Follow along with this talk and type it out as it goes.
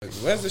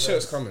Where's the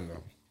shirts coming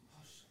though?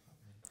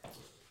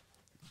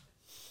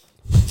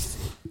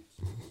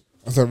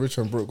 I said Rich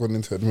and Brooke gone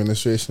into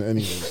administration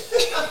anyway.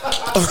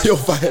 Oh, you're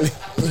violent.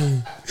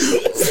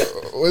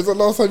 When's the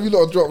last time you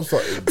lot dropped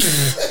something?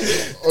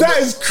 That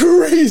is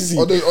crazy.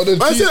 On the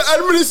I said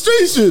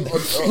administration.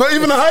 Not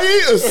even a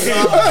hiatus.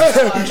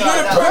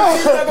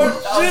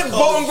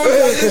 Bolton going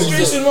to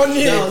administration 1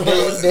 year.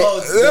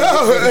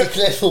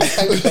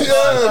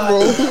 Yeah, bro.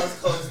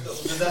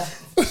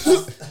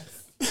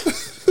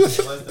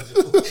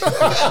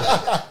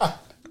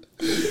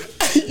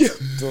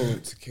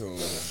 Don't kill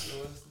me.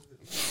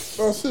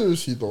 No,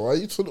 seriously though, I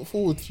used to look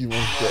forward to you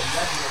man.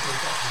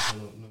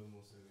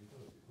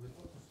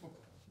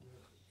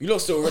 You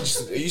lot still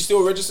registered? Are you still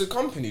a registered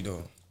company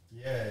though?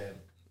 Yeah.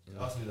 You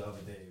asked me the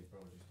other day,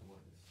 bro.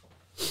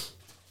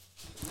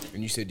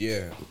 And you said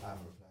yeah. I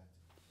haven't replied.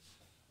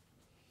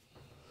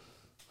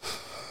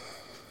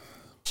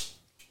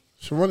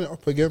 Should run it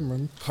up again,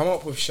 man. Come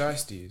up with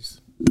shiesties.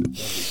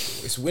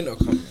 It's winter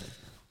coming.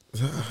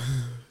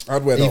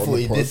 I'd wear He that on thought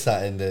the he pod. did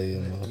something there, you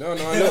know. No,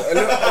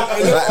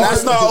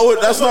 That's not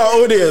our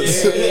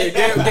audience.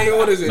 Get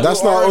orders in.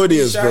 That's not our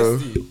audience, bro.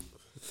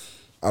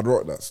 I'd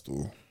rock that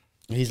still.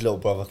 His little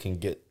brother can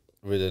get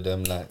rid of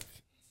them like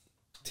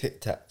Tic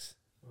Tacs.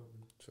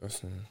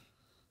 Trust me.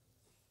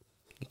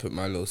 Put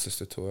my little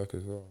sister to work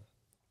as well.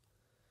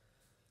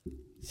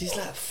 She's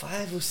like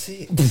 5 or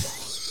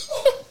 6.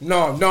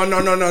 No.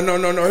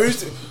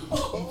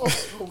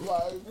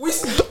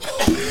 Who's?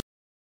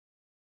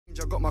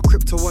 I got my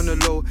crypto on the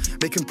low,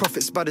 making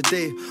profits by the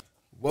day.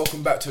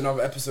 Welcome back to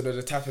another episode of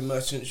the Tapping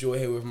Merchants. You're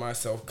here with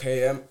myself,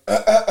 KM.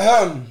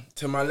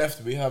 To my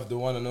left, we have the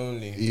one and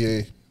only.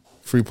 EA,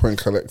 3-point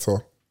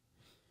collector.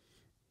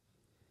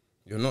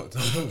 You're not.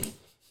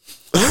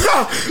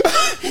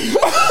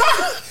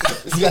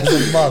 This guy's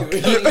a mug.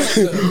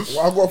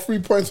 Well, I got 3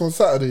 points on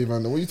Saturday,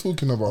 man. What are you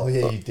talking about? Oh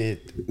yeah, you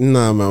did.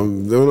 Nah,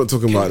 man, we're not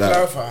talking about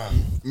that.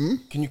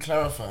 Can you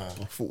clarify?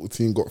 My football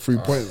team got 3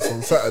 points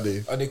on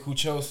Saturday. Are they called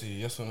Chelsea?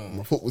 Yes or no?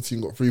 My football team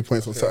got 3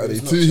 points on Saturday.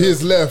 it's not To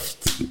his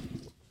left.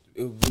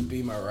 It would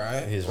be my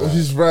right. He's On right.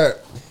 his right.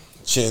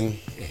 Chin.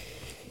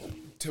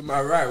 To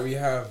my right, we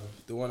have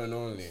the one and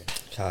only.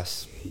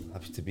 Cass,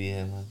 happy to be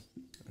here, man.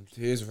 And to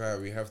his right,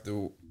 we have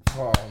the.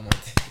 Oh my.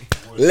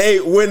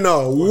 Late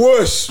winner.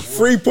 Whoosh.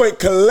 3-point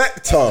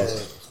collector.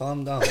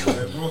 Calm down,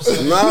 man.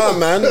 Nah,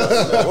 man.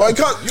 Well, I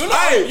can't. You're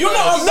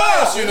not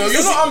unbiased, you know.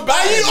 You're not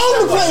unbiased. You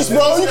own the place,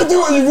 bro. You can do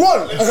what you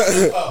want.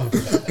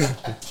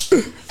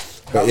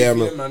 But yeah,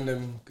 man.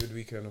 Them good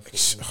weekend of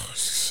football.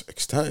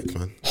 Ecstatic,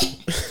 man.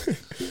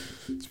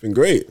 It's been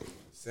great.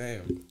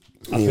 Same.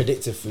 I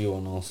predicted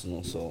 3-1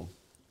 Arsenal, so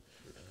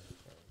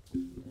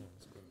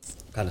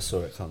kind of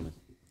saw it coming.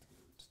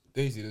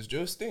 Daisy, does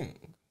Joe stink?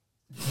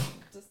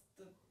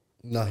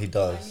 No, he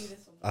does.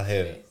 I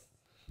hear it.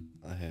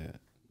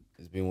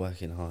 He's been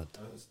working hard.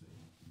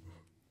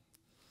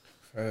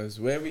 Because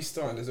where we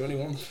starting, there's only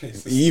one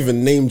place. He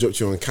even name dropped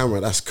you on camera.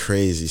 That's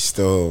crazy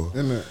still.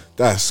 Isn't it?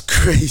 That's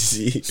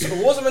crazy. So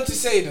what was I meant to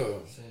say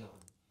though?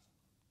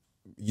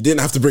 You didn't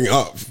have to bring it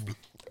up.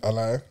 I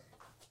lie.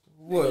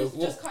 What?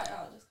 Just cut it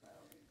out.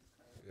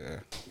 Yeah.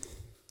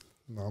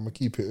 No, I'm going to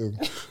keep it in.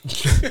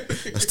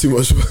 That's too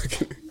much work.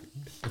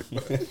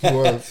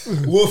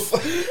 Woof.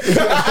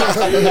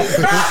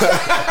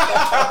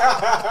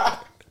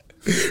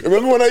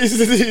 Remember when I used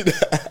to do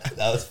that?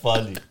 That was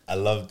funny. I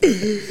loved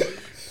it.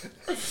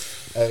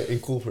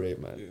 Incorporate,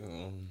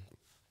 man.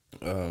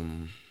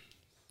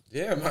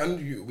 Yeah,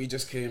 man. We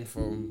just came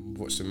from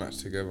watch the match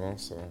together.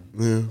 So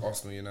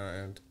Arsenal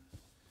United.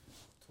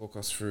 Talk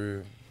us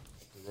through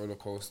the roller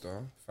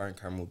coaster.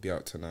 Fancam will be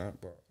out tonight,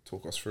 but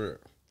talk us through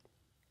it.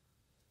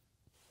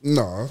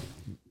 Nah.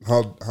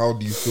 How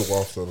do you feel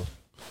after that?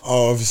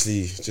 Oh,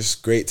 obviously,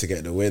 just great to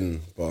get the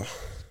win, but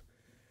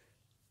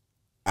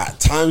at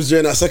times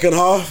during that second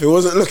half, it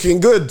wasn't looking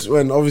good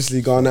when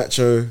obviously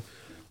Garnacho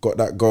got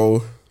that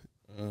goal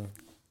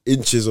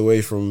inches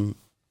away from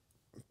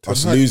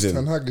us losing.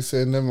 Ten Hag is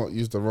saying they've not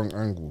used the wrong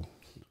angle.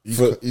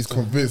 He's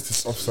convinced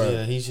it's offside.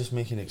 Yeah, he's just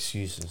making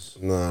excuses.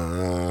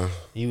 Nah.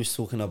 He was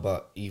talking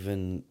about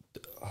even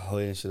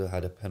Hoyen should have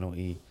had a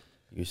penalty.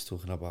 He was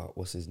talking about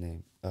what's his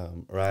name,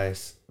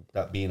 Rice,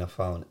 that being a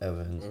foul on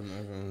Evans.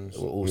 They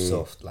were all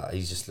soft. Like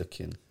he's just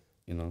looking,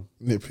 you know,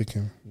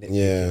 Nitpicking.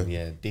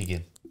 yeah,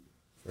 digging.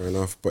 Fair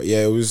enough, but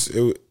yeah, it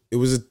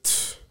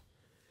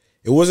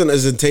wasn't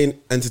as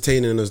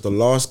entertaining as the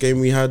last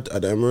game we had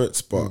at the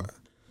Emirates, but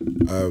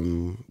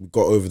we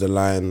got over the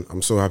line.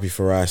 I'm so happy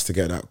for Rice to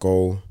get that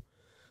goal.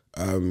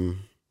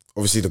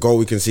 Obviously, the goal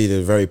we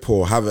conceded very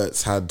poor.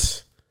 Havertz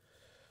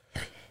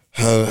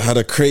had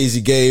a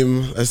crazy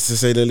game, as to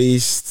say the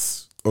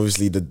least.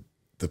 Obviously, the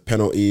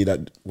penalty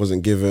that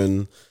wasn't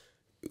given.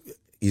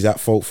 He's at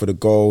fault for the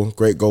goal.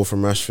 Great goal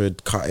from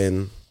Rashford, cut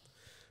in.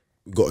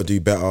 We've got to do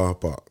better,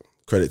 but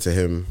credit to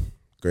him.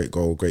 Great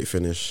goal, great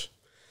finish.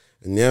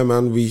 And yeah,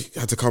 man, we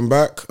had to come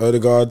back.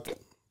 Odegaard,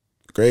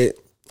 great.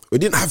 We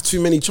didn't have too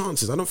many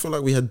chances. I don't feel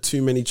like we had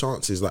too many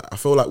chances. Like I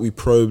feel like we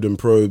probed.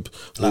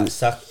 Like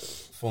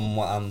from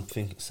what I'm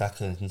thinking,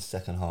 Saka in the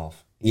second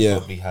half, Yeah.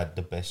 probably had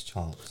the best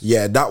chance.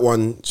 Yeah, that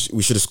one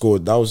we should have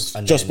scored. That was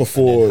And just then-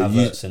 before and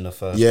then Havertz in the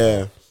first Yeah.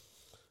 half.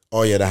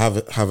 Oh yeah,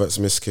 the Havertz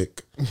miss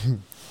kick.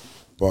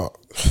 But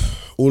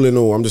all in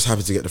all, I'm just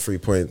happy to get the 3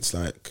 points.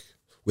 Like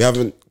we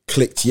haven't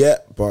clicked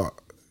yet, but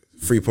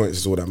 3 points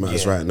is all that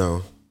matters right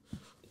now.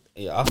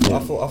 Yeah, I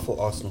thought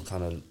Arsenal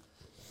kind of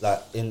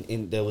like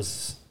in there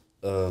was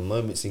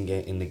moments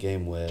in the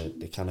game where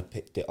they kind of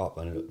picked it up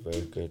and looked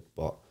very good,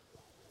 but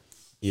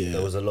Yeah.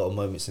 there was a lot of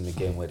moments in the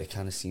game where they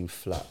kind of seemed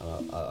flat,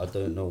 and I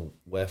don't know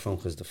where from,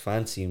 because the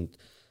fans seemed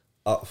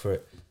up for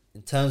it.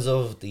 In terms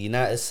of the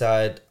United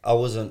side, I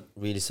wasn't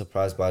really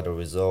surprised by the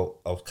result.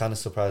 I was kind of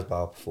surprised by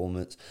our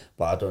performance,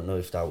 but I don't know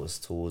if that was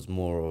towards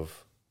more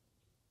of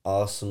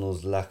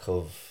Arsenal's lack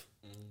of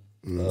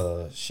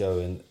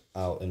showing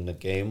out in the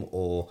game,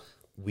 or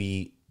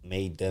we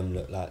made them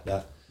look like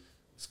that.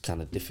 It's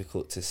kind of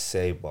difficult to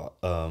say, but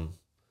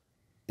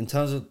in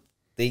terms of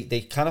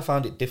they kind of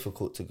found it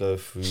difficult to go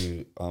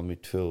through our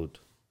midfield,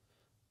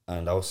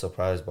 and I was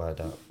surprised by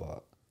that.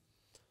 But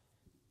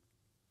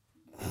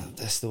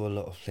there's still a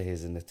lot of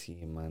players in the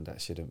team, man,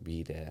 that shouldn't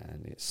be there,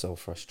 and it's so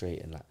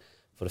frustrating. Like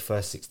for the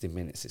first 60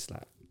 minutes, it's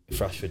like if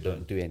Rashford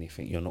don't do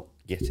anything, you're not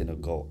getting a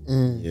goal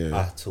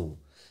at all.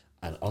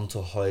 And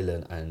onto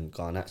Højlund and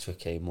Garnacho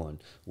came on,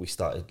 we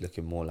started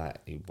looking more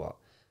likely. But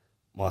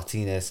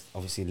Martinez,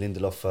 obviously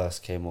Lindelof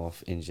first came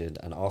off injured,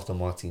 and after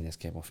Martinez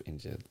came off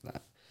injured,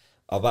 like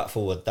our back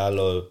forward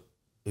Dalot,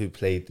 who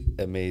played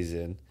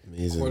amazing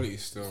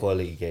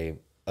quality game.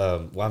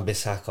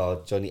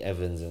 Wan-Bissaka, Johnny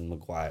Evans, and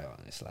Maguire,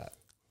 and it's like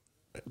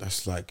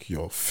That's like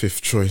your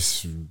 5th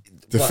choice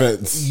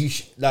defense. You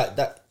like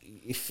that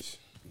if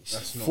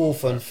it's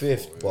 4th and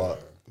 5th,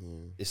 but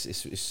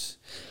it's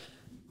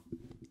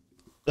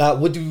like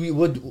what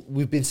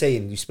we've been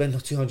saying. You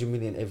spend 200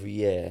 million every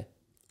year,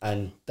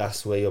 and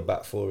that's where your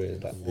back four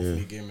is. Like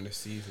every game in the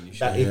season, you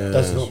that it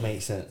does not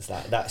make sense.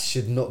 Like that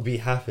should not be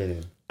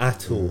happening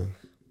at all.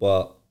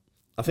 But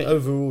I think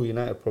overall,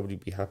 United probably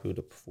be happy with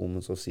the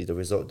performance. Obviously, the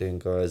result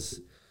didn't go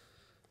as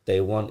they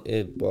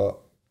wanted, but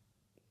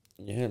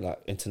yeah, like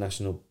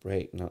international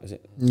break now. Is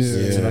it?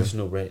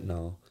 International break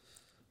now.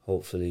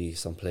 Hopefully,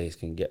 some players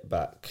can get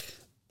back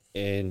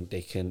in.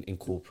 They can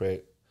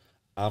incorporate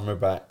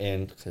Amrabat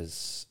in,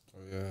 because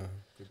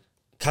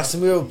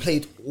Casemiro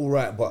played all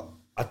right, but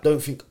I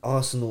don't think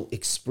Arsenal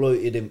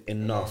exploited him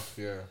enough.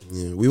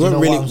 We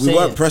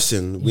weren't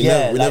pressing. We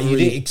never you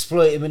really didn't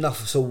exploit him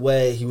enough, so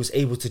where he was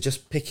able to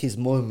just pick his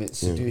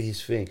moments to do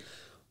his thing.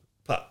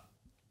 But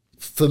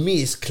for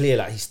me, it's clear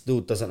like he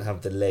still doesn't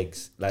have the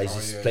legs. Like he's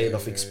just playing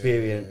off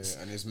experience,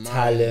 and his mind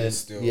talent,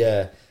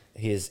 still...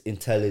 his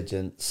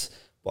intelligence.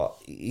 But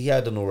he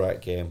had an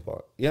alright game.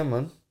 But yeah,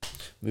 man,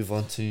 move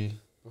on to.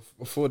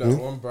 Before that,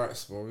 one bright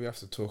spot, we have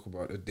to talk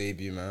about the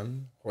debut,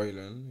 man.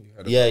 Højlund.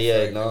 What do you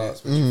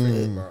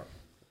think about?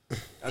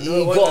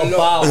 He got a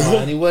battle,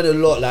 man. He went a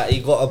lot. Like he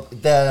got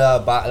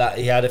like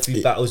he had a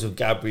few battles with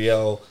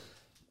Gabriel.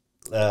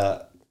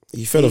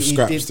 he fell off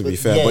scraps, to be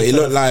fair, but he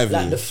looked lively.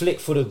 Like the flick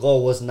for the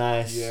goal was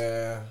nice.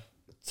 Yeah.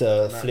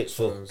 To flick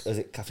for, I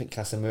think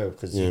Casemiro,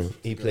 because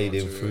he played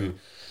him through.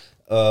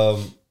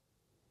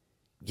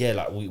 Yeah,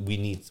 like we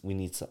need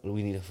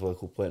a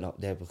focal point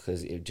up there,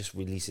 because it just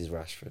releases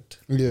Rashford.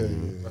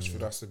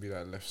 Rashford has to be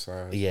that left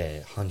side. Yeah,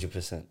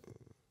 100%.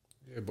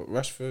 Yeah, but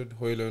Rashford,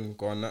 Højlund,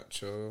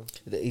 Garnacho.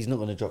 He's not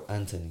gonna drop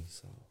Anthony.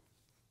 So,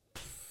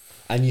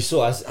 and you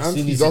saw as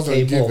soon He as doesn't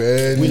he came give off,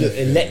 any- we look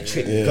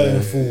electric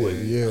going forward.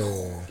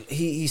 Yeah.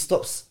 He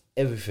stops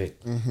everything.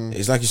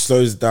 It's like he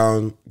slows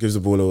down, gives the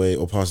ball away,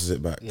 or passes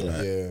it back. Like,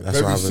 That's what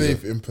very happens.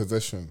 safe in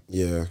possession.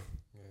 Yeah.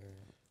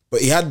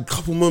 But he had a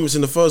couple moments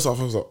in the first half.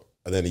 I was like,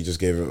 and then he just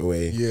gave it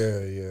away.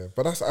 Yeah.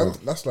 But that's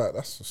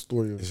the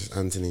story of It's just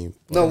Anthony.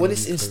 No, when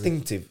it's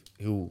instinctive,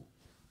 he'll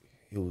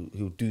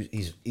do.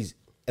 He's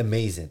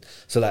amazing.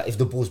 So like, if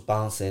the ball's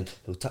bouncing,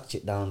 he'll touch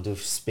it down, do a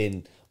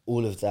spin,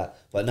 all of that.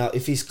 But now,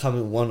 if he's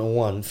coming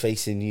 1-on-1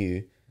 facing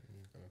you,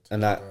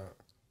 and like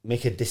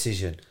make a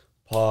decision,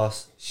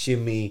 pass,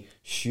 shimmy,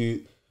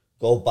 shoot,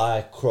 go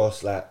by,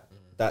 cross, like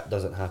that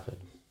doesn't happen.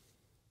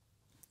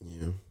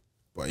 Yeah.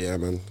 But yeah,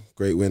 man,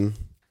 great win.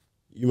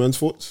 You man's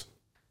thoughts?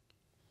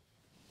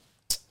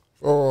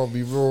 Oh, I'll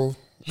be real.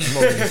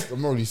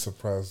 I'm not really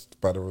surprised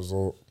by the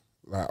result.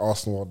 Like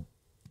Arsenal are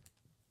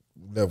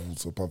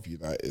levels above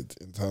United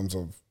in terms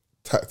of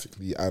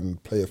tactically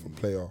and player for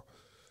player.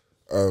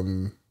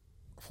 I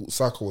thought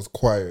Saka was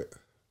quiet.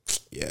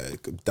 Yeah,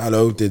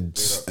 Dalot did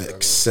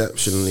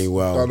exceptionally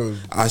well. Dalot,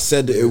 I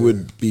said it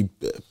would be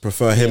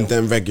prefer him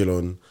than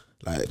Reguilon.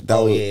 Like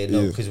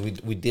that. Because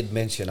we did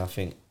mention, I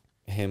think,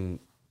 him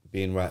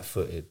being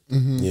right-footed.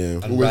 Yeah,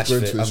 And Always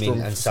going to Rashford, his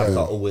strong and Saka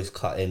side. always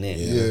cutting in.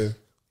 Yeah.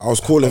 I was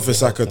calling for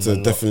Saka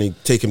to definitely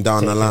take him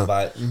down the line.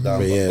 But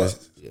yeah.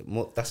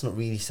 that's not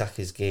really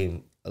Saka's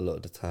game a lot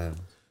of the time.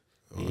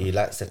 He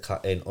likes to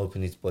cut in,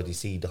 open his body,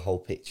 see the whole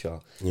picture,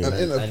 And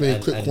interplay,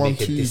 quick make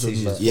 1-2s and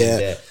decisions that. from Yeah.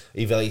 there.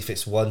 Either if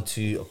it's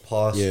 1-2, a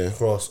pass,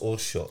 cross, or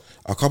shot.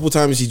 A couple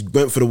times he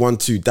went for the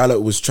 1-2.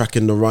 Dalot was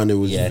tracking the run. It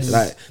was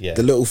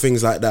the little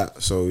things like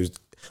that. So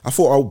I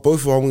thought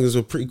both of our wingers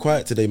were pretty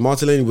quiet today.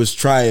 Martinelli was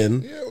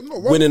trying,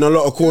 winning a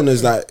lot of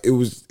corners. Like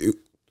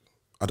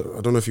I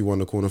don't know if he won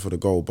the corner for the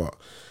goal, but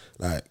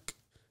like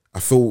I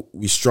feel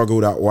we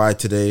struggled out wide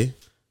today.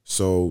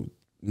 So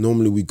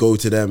normally we go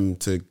to them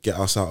to get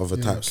us out of a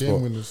tight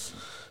spot. Winners.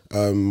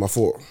 I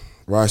thought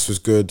Rice was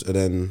good, and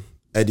then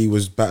Eddie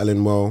was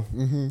battling well.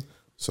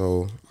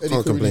 So I Eddie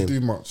can't couldn't complain. really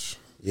do much.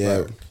 Yeah,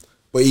 Like,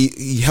 but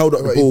he held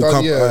up the ball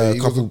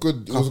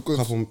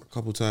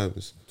couple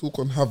times. Talk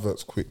on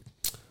Havertz quick.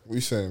 What are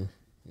you saying?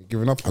 You're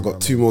giving up? I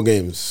got 2 more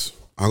games.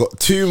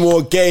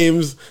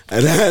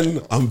 and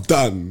then I'm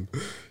done.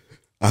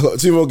 I got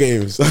 2 more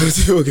games. But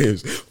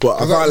I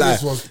can't lie.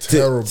 This was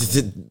terrible.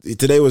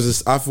 Today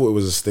was. I thought it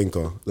was a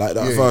stinker. Like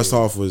that first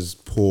half was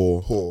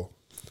poor.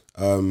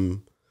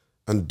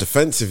 And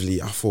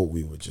defensively, I thought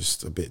we were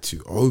just a bit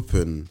too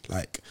open.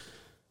 Like,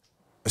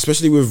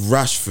 especially with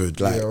Rashford.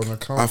 Like,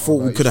 I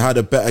thought we could have had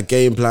a better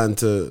game plan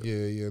to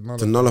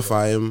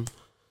nullify him.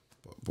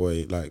 But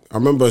boy, like, I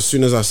remember as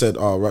soon as I said,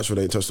 "Oh, Rashford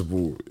ain't touched the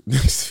ball,"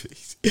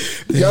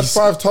 he had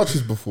 5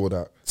 touches before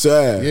that. So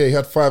yeah, he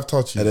had 5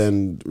 touches, and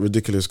then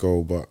ridiculous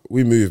goal. But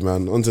we moved,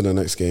 man. On to the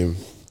next game.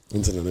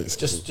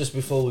 Just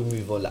before we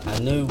move on, like, I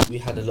know we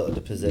had a lot of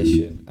the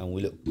possession and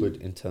we looked good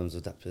in terms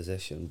of that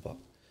possession, but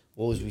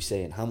what was we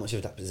saying? How much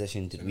of that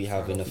possession did we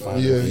have in the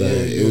final?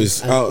 It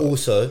was. And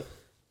also,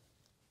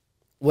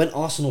 when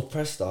Arsenal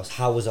pressed us,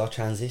 how was our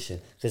transition?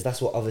 Because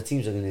that's what other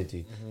teams are going to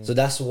do. So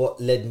that's what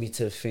led me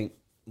to think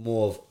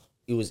more of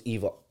it was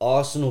either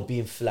Arsenal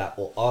being flat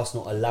or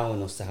Arsenal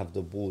allowing us to have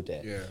the ball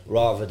there,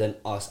 rather than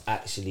us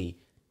actually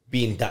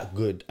being that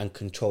good and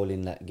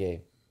controlling that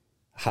game.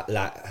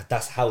 Like,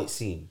 that's how it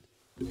seemed.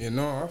 You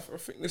know, I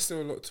think there's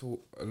still a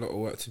lot of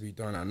work to be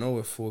done. I know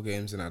we're 4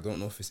 games and I don't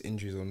know if it's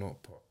injuries or not,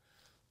 but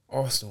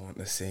Arsenal aren't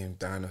the same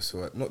ain't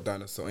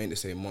the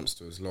same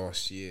monster as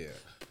last year.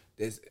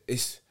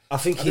 I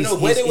think they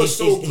were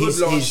so good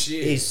last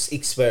year. He's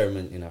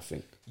experimenting, I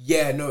think.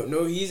 Yeah,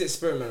 no, he's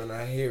experimenting and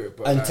I hear it.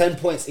 But and like, 10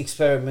 points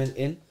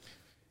experimenting.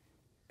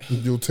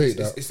 You'll take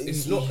that.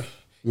 It's not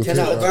 10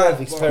 out of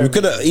 12 experiment. We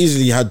could have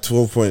easily had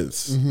 12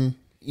 points.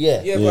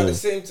 Yeah, but at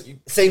the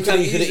same time,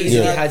 you could have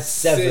easily had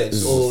 7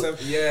 or 7,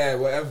 yeah,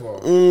 whatever.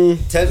 10.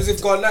 Because if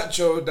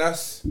Garnacho,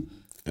 that's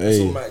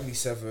automatically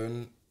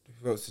 7.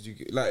 Who else did you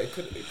get? Like it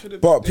could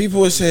have. But people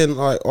were saying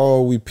like,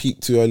 "Oh, we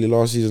peaked too early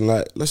last season."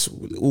 Like,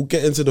 we'll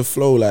get into the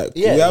flow. Like,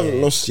 we haven't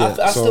lost yet.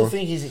 I still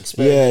think he's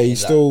experimenting.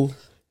 Yeah,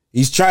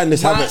 he's trying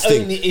this Havertz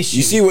thing. You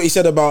see what he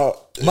said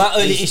about my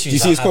only issue? Do you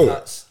see his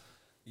quote?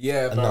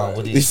 Yeah, but no.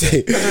 What did he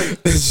say?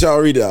 Shall I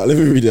read it out? Let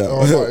me read it out.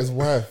 Oh, about his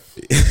wife.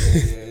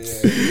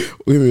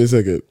 Wait a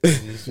second.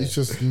 It's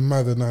just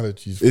mad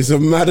analogies. It's a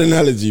mad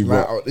analogy,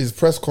 bro. Like, his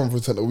press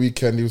conference at the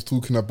weekend, he was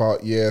talking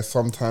about,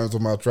 sometimes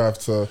on my drive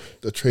to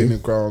the training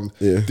ground,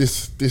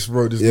 this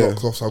road is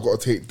blocked off, so I've got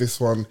to take this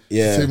one.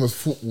 Yeah. Same as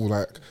football,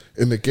 like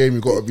in the game,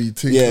 you got to be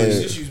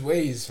tinkering. Just use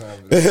ways,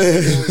 fam.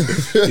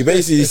 He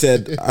basically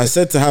said, I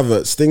said to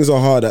Havertz, things are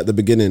hard at the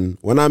beginning.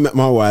 When I met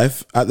my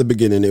wife, at the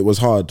beginning, it was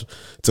hard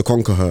to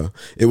conquer her.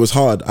 It was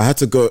hard. I had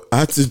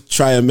to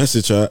try and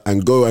message her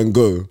and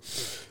go.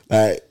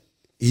 Like,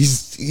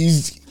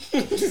 he's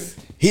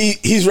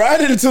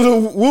riding until the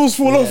wheels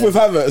fall off with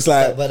Havertz.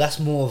 Like, but that's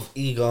more of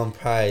ego and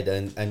pride,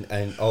 and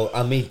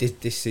I made this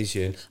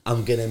decision.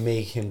 I'm gonna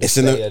make him the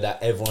player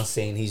that everyone's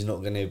saying he's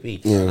not gonna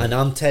be. And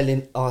I'm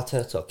telling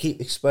Arteta,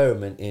 keep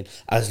experimenting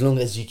as long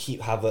as you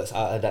keep Havertz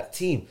out of that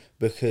team,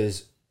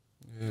 because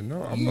I'm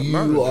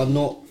you are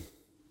not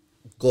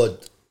God.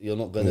 You're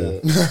not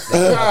gonna.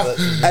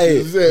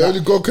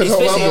 Only God can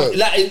help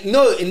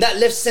Havertz. In that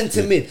left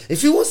centre mid,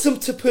 if he wants him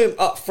to put him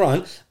up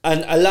front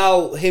and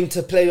allow him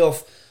to play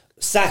off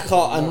Saka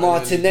and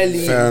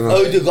Martinelli,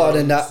 Odegaard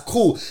and that,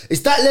 cool.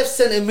 It's that left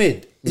centre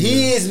mid.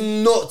 He is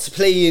not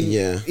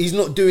playing. He's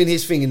not doing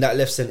his thing in that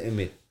left centre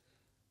mid.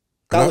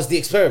 That was the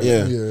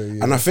experiment.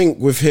 And I think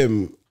with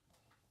him,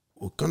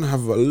 we're gonna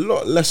have a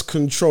lot less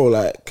control.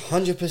 Like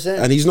 100%.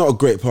 And he's not a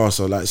great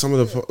passer. Like some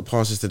of the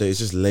passes today, it's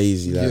just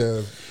lazy.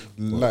 Like,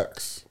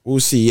 lax. We'll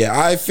see. Yeah,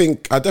 I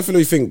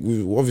definitely think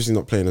we're obviously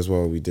not playing as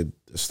well we did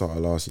the start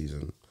of last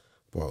season,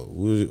 but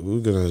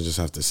we're gonna just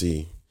have to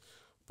see.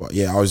 But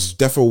yeah, I was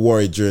definitely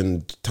worried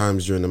during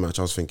the match.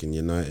 I was thinking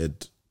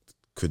United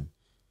could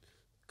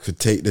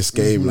take this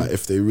game, like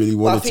if they really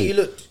wanted to.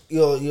 I think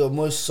you're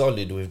most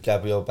solid with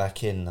Gabriel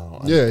back in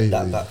now. And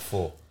back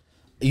 4.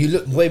 You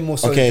look way more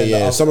solid.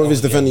 Than some of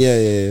his defending.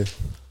 Yeah.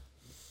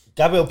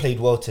 Gabriel played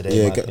well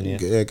today. In my opinion.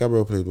 Yeah,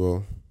 Gabriel played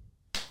well.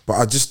 But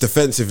I just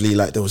defensively,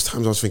 like there was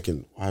times I was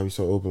thinking, why are we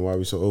so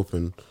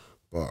open?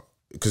 But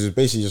because it's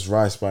basically just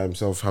Rice by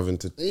himself having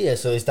to. Yeah.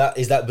 So is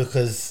that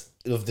because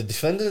of the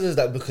defenders? Is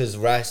that because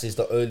Rice is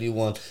the only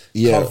one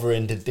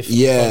covering the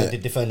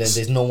defender? And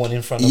there's no one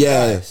in front of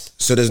Rice.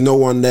 So there's no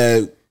one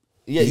there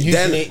Yeah,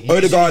 then usually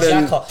Odegaard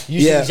and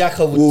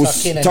Xhaka would will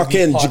tuck in. And tuck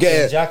in. Do you get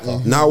it?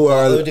 Xhaka. Now But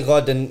we're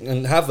Odegaard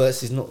and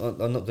Havertz is not.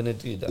 Are not going to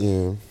do that.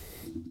 yeah.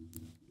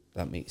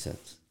 That makes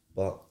sense.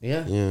 But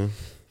yeah. Yeah.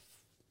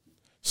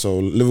 So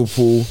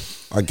Liverpool,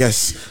 I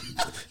guess.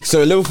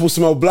 So Liverpool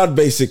smell blood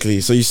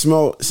basically. So you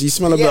smell a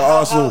bit of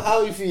Arsenal How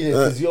are you feeling?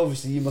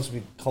 Because you must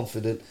be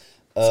confident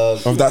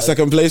of that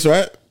second place,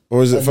 right?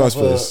 Or is it first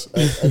place?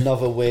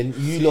 Another win.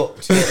 You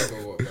lot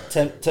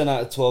 10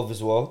 out of 12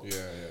 as well.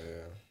 Yeah.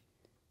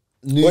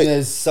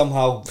 Nunes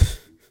somehow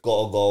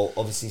got a goal.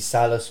 Obviously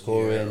Salah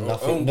scoring. Yeah,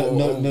 Nothing.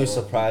 No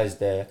surprise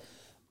there.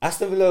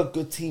 Aston Villa, a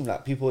good team.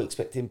 Like people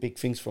expecting big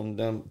things from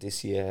them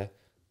this year.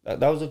 That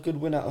was a good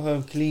win at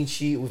home. Clean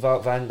sheet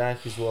without Van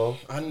Dijk as well.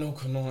 And no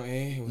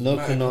Konate. No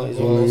Konate as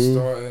well.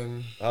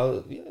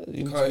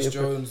 Starting. Curtis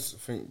Jones, I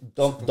think.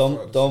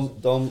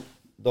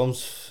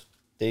 Dom's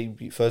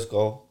first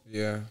goal.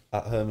 Yeah.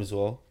 At home as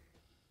well.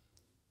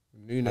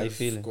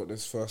 Nunes got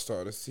this first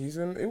start of the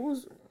season. It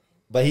was...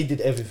 But he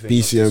did everything.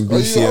 Are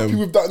you happy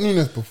with that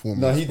Nunes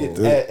performance? No, he did.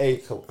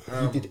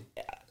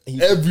 He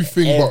did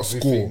everything but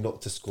score.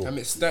 Not to score. I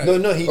mean, stat.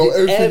 No, he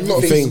did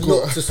everything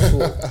not to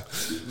score.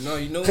 No,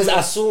 you know because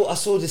I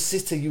saw the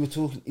sister you were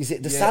talking. Is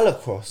it the Salah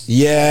cross?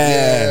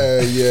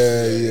 Yeah.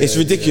 It's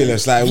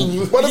ridiculous. Like,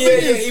 but the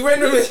thing is, he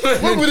went with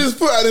his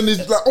foot and then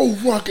it's like, oh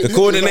fuck it. The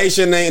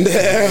coordination ain't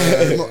there.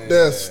 It's not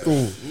there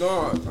still.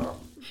 No,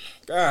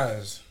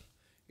 guys.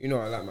 You know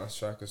I like my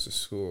strikers to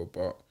score,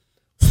 but all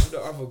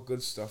the other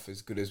good stuff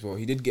is good as well.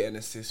 He did get an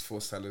assist for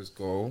Salah's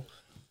goal.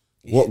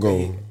 What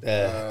goal?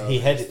 He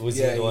headed. Was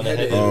he the one that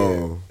headed?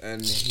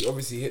 And he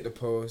obviously hit the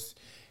post,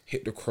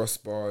 hit the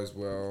crossbar as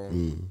well.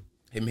 Him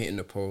hitting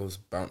the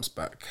post, bounce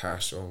back,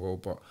 cash on goal.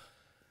 But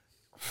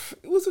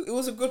it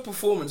was a good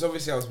performance.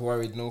 Obviously, I was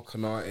worried. No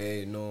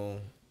Konate, no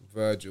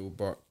Virgil,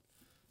 but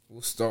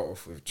we'll start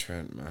off with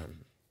Trent, man.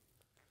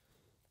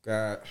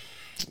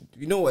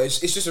 You know what? It's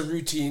just a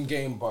routine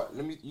game, but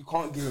you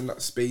can't give him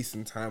that space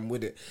and time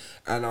with it.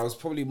 And I was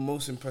probably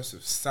most impressed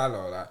with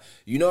Salah. Like,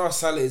 you know how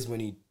Salah is when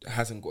he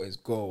hasn't got his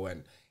goal,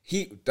 and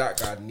that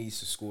guy needs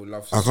to score.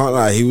 I can't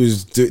lie, he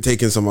was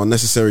taking some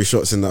unnecessary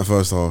shots in that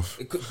first half.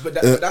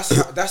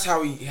 That's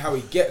how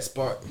he gets.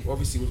 But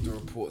obviously with the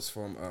reports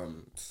from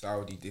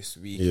Saudi this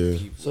week,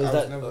 so is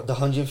that the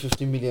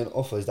 150 million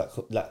offer? Is that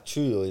like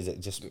true, or is it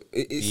just?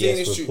 It's saying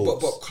it's true, but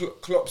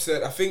Klopp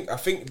said I think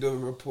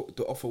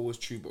the offer was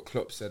true, but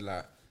Klopp said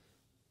like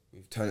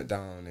we've turned it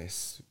down on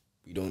this.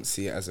 We don't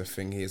see it as a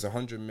thing. Here's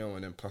 100 mil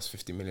and then plus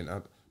 50 million.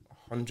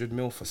 100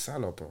 mil for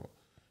Salah, bro.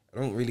 I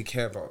don't really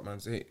care about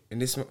Man City. In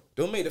this,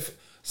 don't make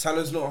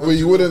Salah's not.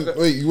 You wouldn't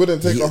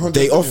take 100.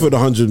 They offered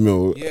 100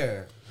 mil.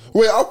 Yeah.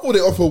 Wait, I thought they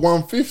offered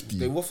 150.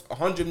 They offered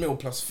 100 mil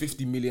plus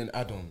 50 million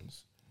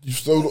add-ons.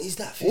 What is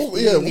that 50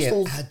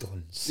 million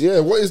add-ons? Yeah,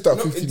 what is that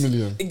 50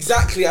 million?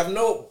 Exactly, I have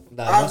no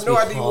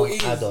idea what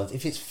it is. Add-ons.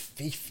 If it's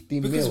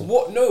 50 because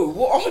mil.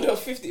 what are the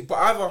 50? But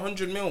I have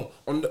 100 mil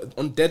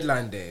on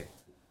deadline day.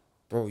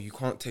 Bro, you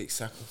can't take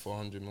Saka for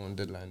 100 mil on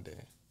deadline day.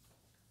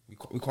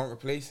 We can't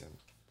replace him.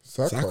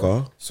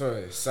 Saka?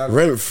 Sorry, Salah.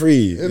 Rent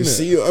free. You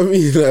see what I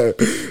mean?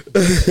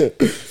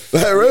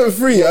 Like rent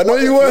free. I know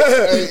you were.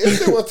 Hey, if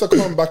they were to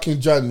come back in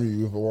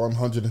January with a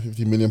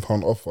 150 million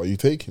pound offer, are you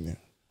taking it?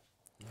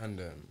 And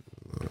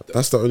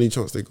that's the only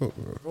chance they got,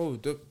 bro.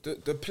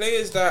 The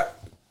players that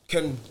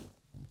can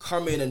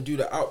come in and do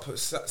the output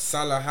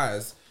Salah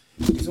has,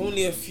 there's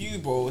only a few,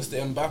 bro. It's the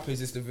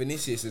Mbappes, it's the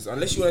Viniciuses.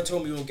 Unless you want to tell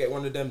me you won't get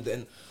one of them,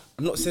 then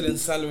I'm not selling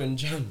Salah in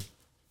Jan.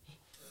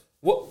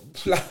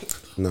 What, like?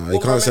 Nah, you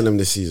can't sell him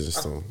this season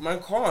still. Man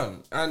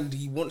can't, and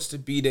he wants to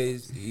be there.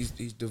 He's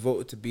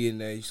devoted to being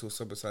there. You saw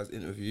Sabasai's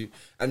interview,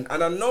 and I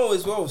know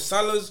as well.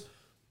 Salah's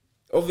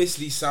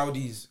obviously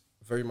Saudi's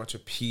very much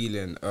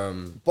appealing.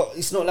 But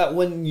it's not like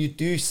when you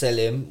do sell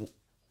him,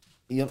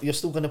 you're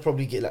still gonna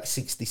probably get like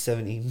 60,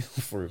 70 mil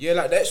for him. Yeah,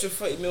 like the extra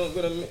 30 mil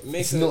gonna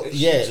make it's not.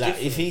 Yeah, like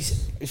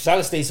if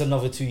Salah stays for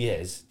another 2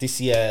 years, this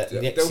year,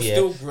 next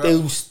year,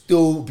 they'll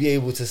still be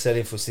able to sell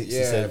him for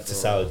 67 to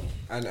Saudi.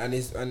 And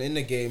in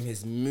the game,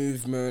 his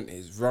movement,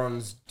 his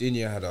runs.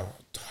 Digne had a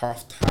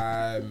tough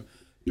time.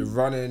 The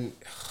running,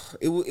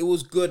 it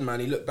was good, man.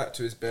 He looked back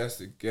to his best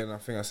again. I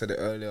think I said it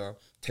earlier.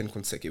 10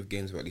 consecutive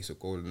games with at least a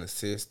goal and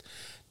assist.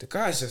 The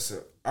guy's just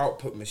an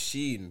output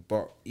machine.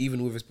 But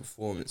even with his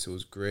performance, it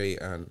was great.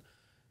 And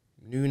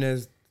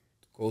Nunes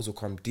goals will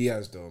come.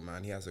 Diaz though,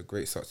 man, he has a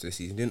great start to the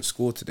season. He didn't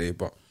score today,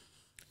 but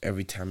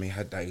every time he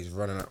had that, he's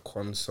running at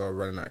Konsa,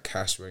 running at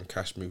Cash when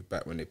Cash moved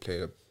back when they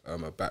played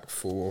a back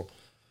four.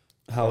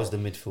 How was the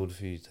midfield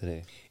for you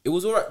today? It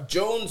was alright.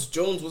 Jones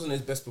wasn't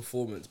his best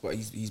performance, but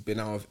he's been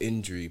out of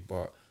injury.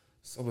 But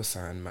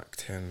Sabasai and Mac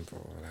 10,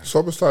 bro. Like,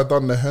 Sabasai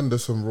done the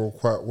Henderson role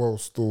quite well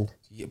still.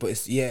 Yeah, but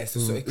it's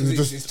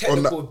his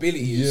technical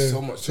ability is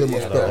so much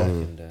better.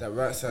 That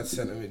right side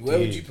centre mid. Where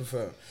would you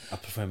prefer? I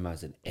prefer him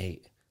as an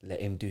 8. Let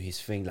him do his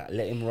thing. Like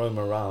let him roam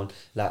around.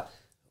 Like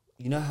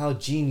you know how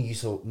Genie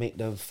used to make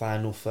them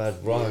final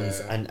third runs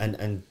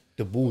and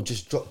the ball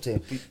just dropped to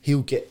him.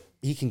 He'll get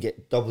he can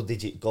get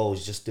double-digit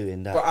goals just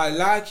doing that. But I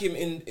like him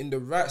in the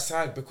right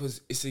side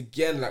because it's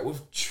again like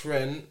with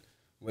Trent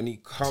when he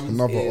comes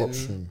Another in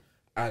option.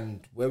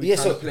 and where we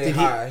kind of play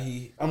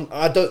high.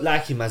 I don't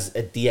like him as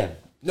a DM.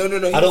 No.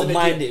 I don't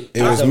mind him.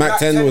 It was Mac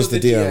 10 was the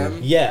DM.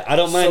 Yeah, I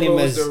don't mind him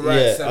Solo as was the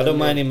right I don't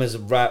mind centre him as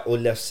right or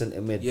left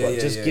centre mid. But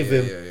just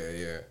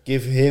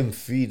give him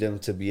freedom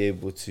to be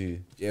able to.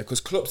 Yeah, because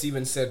Klopp's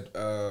even said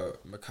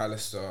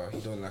McAllister, he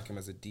don't like him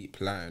as a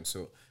deep line.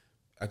 So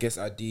I guess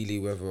ideally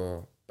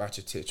whether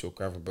Bajcetic or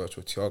Gravenberch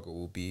or Thiago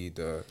will be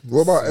the...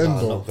 What about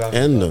Endo?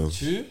 Endo.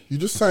 You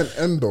just signed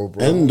Endo,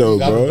 bro. Endo,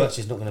 bro. Gravenberch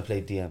is not going to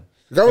play DM.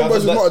 Gravenberch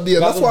is not a DM.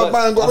 That's why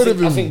Bayern got rid of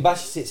him. I think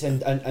Bajcetic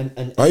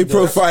and Are you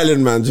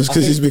profiling, man? Just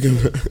because he's become...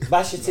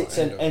 Bajcetic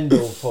and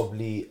Endo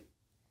probably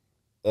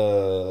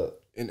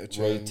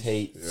interchange,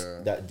 rotate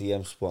that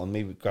DM spot, and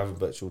maybe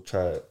Gravenberch will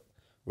try to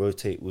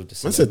rotate with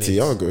the. I said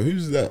Thiago.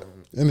 Who's that?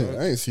 Innit?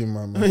 I ain't seen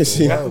my man. I ain't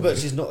seen.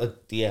 Gravenberch is not a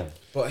DM,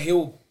 but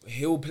he'll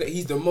play.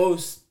 He's the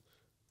most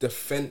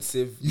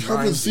defensive. You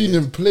haven't seen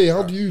him play.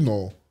 How do you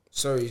know?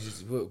 Sorry,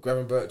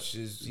 Gravenberch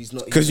he's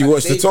not. Because you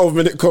watched the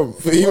 12-minute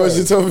comp. He watched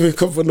the 12-minute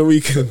comp on the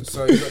weekend.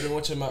 Sorry, you've not been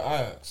watching my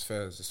Ajax.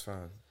 Fairs, it's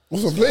fine.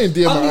 Wasn't playing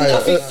DM.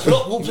 I think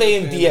Klopp will play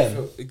in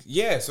DM.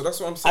 Yeah, so that's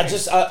what I'm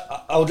saying.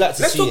 I would like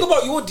to. Let's talk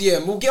about your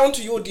DM. We'll get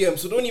onto your DM,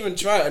 so don't even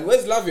try it. And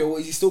where's Lavia? Well,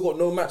 he's still got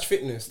no match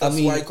fitness. That's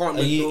why he can't.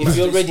 If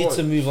you're ready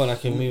to move on, I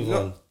can move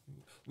on.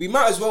 We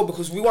might as well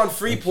because we won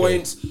 3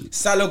 points.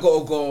 Salah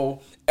got a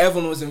goal.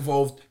 Everyone was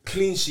involved.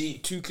 Clean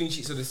sheet, 2 clean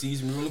sheets of the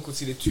season. We only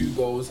conceded 2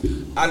 goals.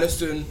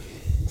 Alisson,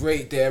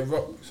 great there.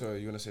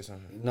 Sorry, you want to say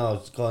something? No,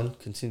 it's gone.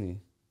 Continue.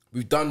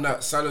 We've done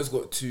that. Salah's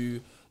got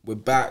 2. We're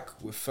back.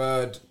 We're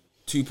third.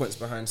 2 points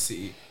behind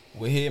City.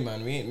 We're here,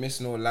 man. We ain't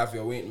missing no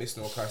Lavia. We ain't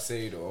missing no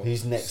Caicedo.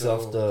 Who's next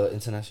after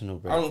international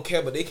break? I don't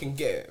care, but they can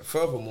get it.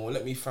 Furthermore,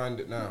 let me find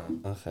it now.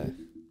 Okay.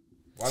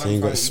 So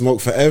you got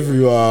smoke for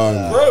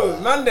everyone.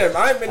 Bro, man,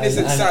 I ain't been this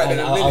excited in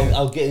a minute.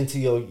 I'll get into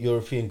your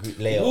European group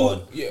later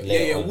on.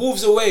 Yeah.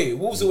 Wolves away.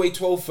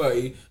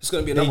 12:30. It's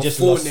going to be another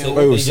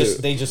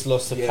 4-0. They just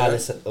lost to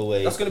Palace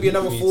away. That's going to be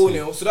another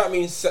 4-0. So that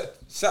means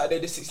Saturday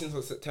the 16th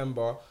of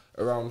September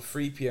around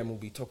 3 p.m. will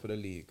be top of the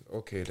league.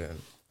 Okay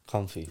then.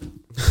 Comfy.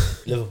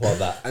 Liverpool are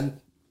back. And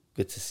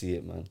good to see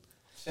it, man.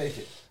 Shake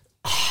it.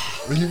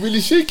 Are you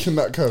really shaking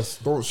that, Cass?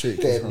 Don't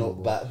shake. They're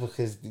not back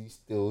because you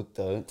still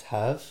don't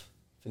have.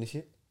 Finish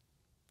it?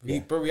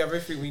 Bro, we have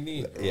everything we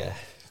need. Bro. Yeah,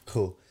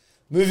 cool.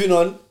 Moving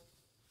on.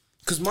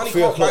 Because money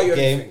can't buy you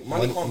anything.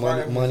 Money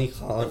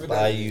can't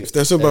buy you. If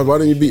they're so bad, why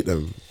don't you beat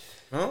them?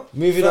 Huh?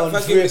 Moving on,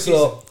 3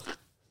 o'clock.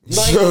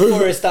 Nottingham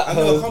Forest at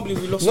home. I can't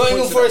believe we lost.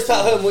 Nottingham Forest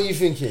at home, what are you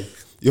thinking?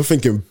 You're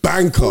thinking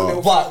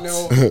banker.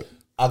 But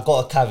I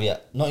got a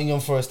caveat. Nottingham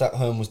Forest at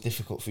home was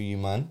difficult for you,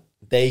 man.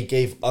 They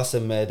gave us a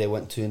mare. They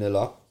went 2-0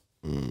 up.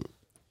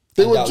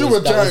 They were due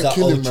a giant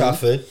killing, Old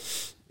Trafford.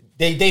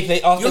 They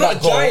played after You're that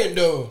not goal. Giant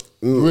though.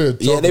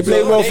 Yeah, they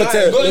played well for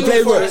 10.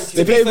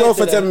 They played well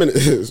for 10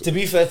 minutes. To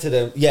be fair to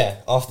them,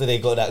 after they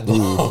got that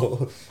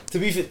goal. To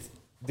be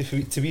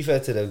fair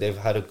to them, they've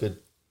had a good,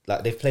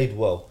 they've played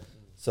well.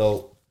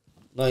 So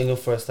Nottingham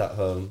Forest at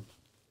home,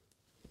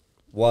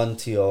 1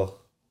 to your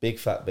big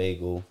fat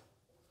bagel,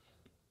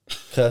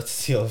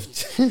 courtesy of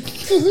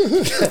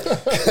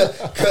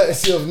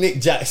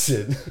Nick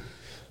Jackson.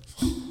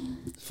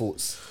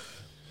 Thoughts?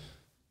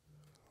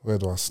 Where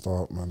do I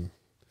start, man?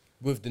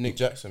 With the Nick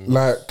Jackson.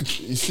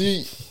 You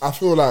see, I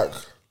feel like...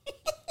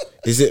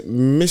 Is it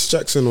Miss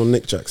Jackson or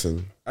Nick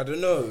Jackson? I don't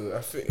know.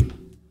 I think...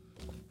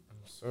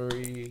 I'm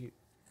sorry,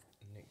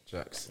 Nick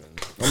Jackson.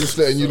 I'm just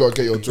letting you lot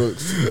get your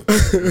jokes.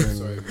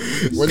 Sorry.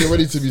 When you're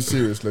ready to be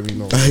serious, let me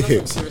know. I'm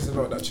not serious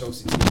about that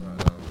Chelsea team right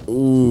now.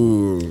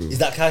 Ooh. Is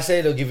that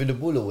Caicedo giving the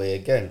ball away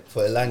again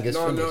for Elanga's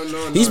finish?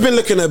 No. He's been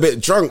looking a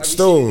bit drunk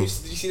still. Did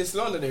you see the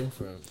slander name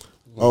for him?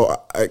 Oh,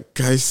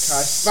 guys.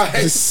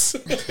 Spice.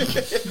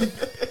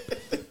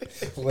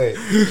 Wait,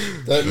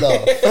 don't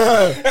laugh.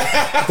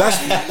 That's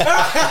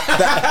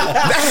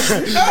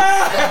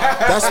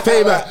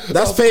payback.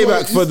 That's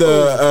payback for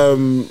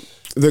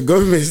the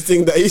Gomez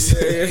thing that he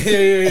said.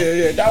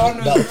 Yeah. That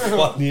one was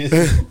funny.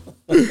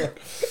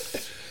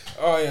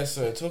 Oh yeah,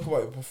 so talk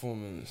about your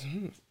performance.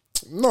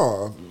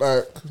 No,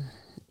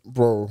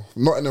 bro,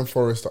 Nottingham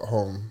Forest at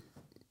home,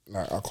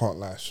 I can't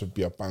lie, should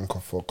be a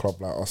banker for a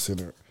club like us,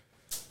 innit?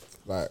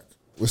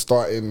 We're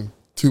starting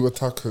 2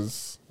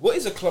 attackers. What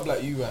is a club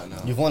like you right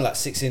now? You've won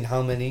 6 in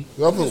how many?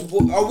 Are we?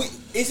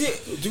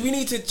 Do we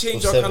need to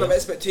change our kind of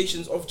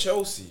expectations of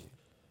Chelsea?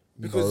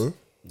 Because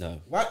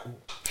no. What?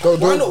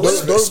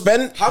 Don't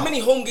spend. How many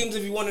home games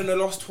have you won in the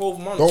last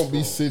 12 months? Don't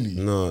be silly.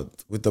 No,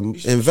 with the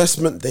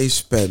investment they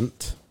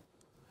spent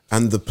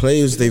and the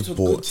players they've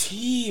bought. Good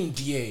team,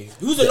 DA.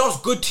 Who's the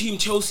last good team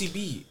Chelsea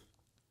beat?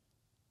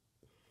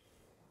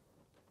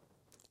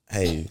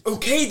 Hey.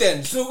 Okay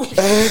then, so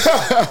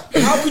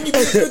how can you be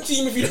a good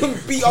team if you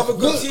don't beat other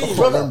good teams?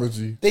 Remember,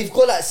 G. They've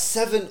got like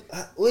 7.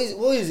 What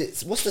is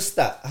it? What's the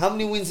stat? How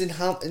many wins in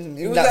how?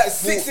 It was like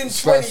 6 and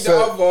 20 the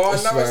other,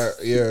 and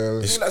now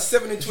it's like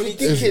 7 and 20.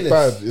 It's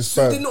bad. It's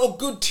So bad. they're not a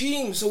good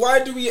team. So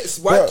why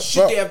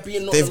should they have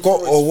been? They've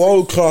got a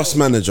world-class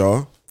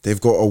manager. They've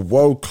got a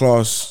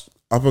world-class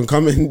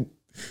up-and-coming...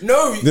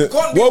 No, you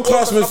can't be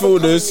world-class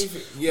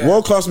midfielders,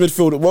 world-class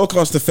midfielder,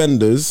 world-class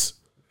defenders.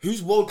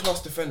 Who's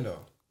world-class defender?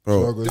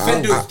 Bro,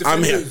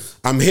 Defenders.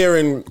 I'm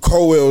hearing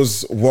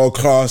Colwell's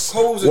world-class,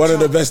 one of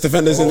the best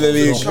defenders in the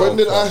league. When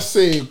did I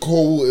say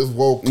Cole is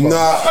world class?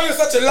 Nah. You're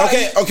such a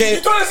liar. Okay.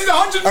 You told us he's a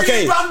 £100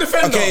 million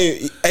defender.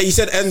 Okay, he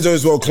said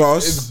Enzo's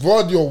world-class. Is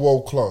Guardiola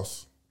world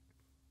class?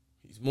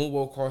 He's more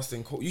world-class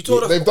than Cole. You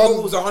told us They've Cole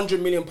done- was a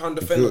 £100 million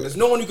defender. There's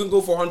no one who can go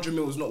for 100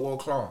 mil who's not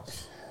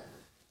world-class.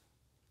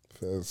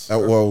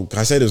 Well,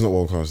 I say there's not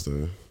world-class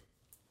though.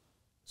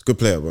 It's a good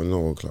player, but not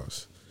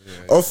world-class.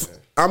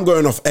 I'm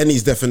going off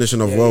Ennie's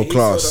definition of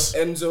world-class.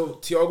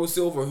 Enzo, Thiago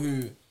Silva,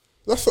 who...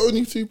 That's the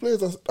only 2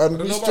 players. And I don't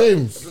know Reece about-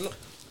 James. I don't know-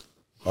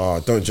 Oh,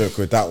 don't joke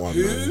with that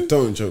one, man.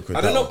 Don't joke with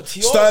I that don't know, one.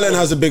 Thiago- Sterling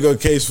has a bigger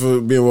case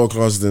for being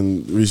world-class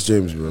than Reece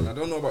James, bro. I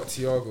don't know about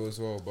Thiago as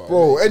well, but...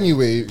 Bro,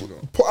 anyway, I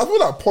feel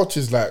like Poch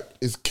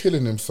is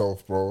killing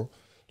himself, bro.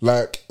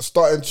 Like,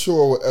 starting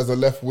Chua as a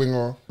left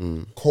winger,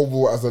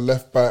 Koval as a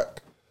left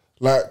back.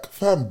 Like,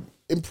 fam,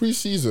 in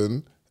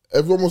pre-season,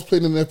 everyone was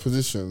playing in their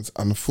positions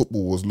and the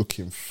football was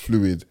looking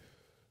fluid.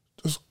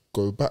 Just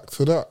go back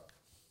to that.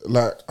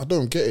 Like, I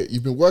don't get it.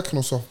 You've been working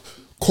on stuff.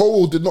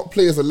 Koval did not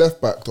play as a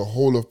left back the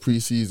whole of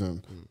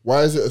pre-season.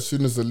 Why is it as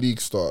soon as the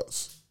league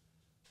starts?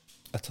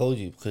 I told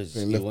you because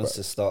he left wants back.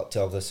 to start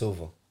Thiago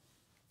Silva.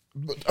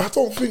 But I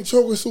don't think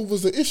Thiago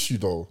Silva's the issue,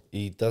 though.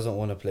 He doesn't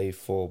want to play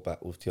 4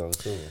 back with Thiago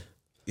Silva.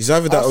 He's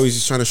either that or he's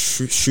just trying to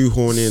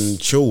shoehorn in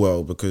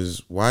Chilwell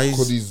because why is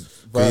 'Cause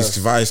he's he's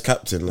vice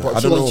captain? Like, But I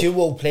don't know. Chilwell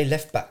will play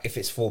left back if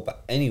it's 4 back.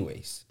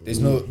 Anyways, there's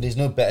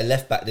no better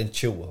left back than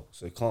Chilwell,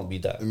 so it can't be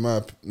that. In my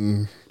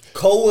opinion,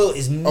 Colwell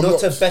is not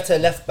not- a better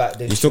left back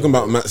than. He's talking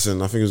about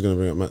Matson. I think he was going to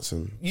bring up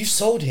Matson. You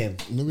sold him.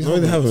 No,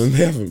 they haven't.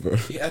 They haven't, bro.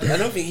 I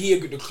don't think he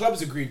agreed. The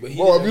clubs agreed, but he...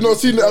 bro, have you not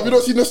seen the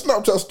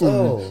Snapchat story?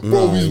 Oh. Bro,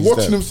 Nah, he's he's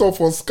watching dead. himself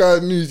on Sky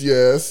News,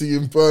 yeah,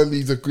 seeing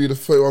Burnley's agreed a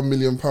 £31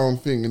 million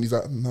thing, and he's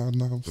like, nah,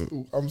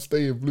 I'm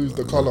staying. Blue's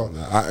the colour.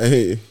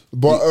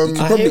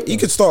 But He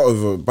could start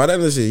over. By the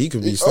end of the season, he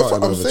could be that's starting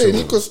what I'm over. saying.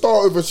 He Chilwell. could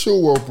start over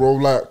Chilwell, bro.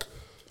 Like,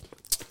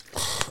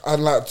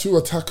 and like 2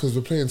 attackers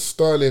were playing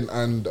Sterling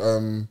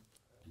and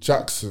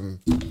Jackson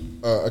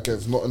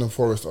against Nottingham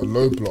Forest, a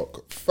low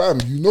block. Fam,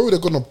 you know they're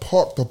gonna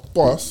park the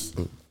bus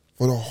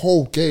for the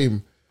whole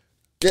game.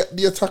 Get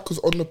the attackers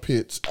on the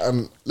pitch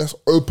and let's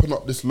open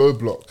up this low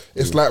block.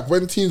 It's like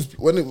when teams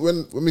when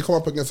we come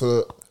up against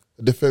a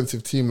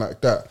defensive team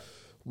like that,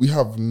 we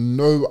have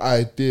no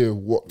idea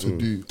what to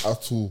do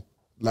at all.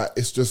 Like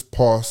it's just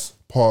pass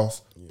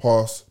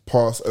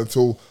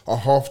until a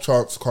half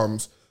chance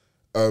comes.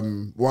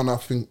 One I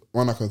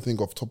can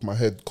think off the top of my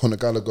head, Conor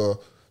Gallagher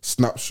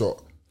snapshot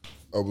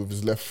with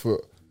his left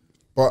foot.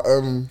 But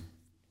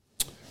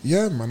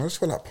yeah, man, I just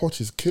feel like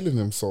Poch is killing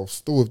himself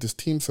still with this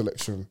team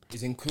selection.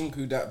 Is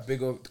Nkunku that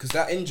big of... Because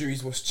that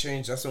injuries was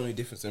changed. That's the only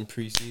difference in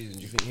pre-season. Do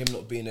you think him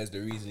not being there's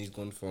the reason he's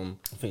gone from...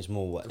 I think it's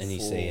more what The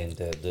Annie's full- saying,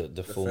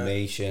 the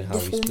formation, how The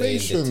he's playing,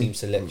 formation. the team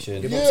selection.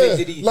 Yeah, but Yeah, I'm saying,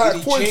 did he like,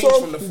 change for example-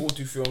 from the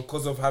 4-2-3-1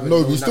 because of having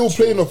No, he's still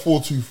natural- playing a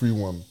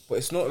 4-2-3-1. But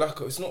it's not like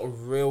it's not a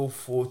real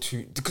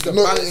 4-2 because the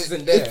No, balance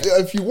isn't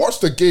there. if you watch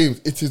the games,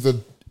 it is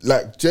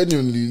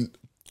genuinely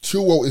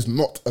Chilwell is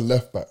not a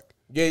left back.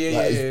 Yeah.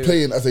 He's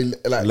playing as a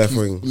Left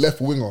wing.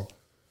 left winger.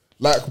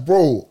 Like,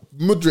 bro,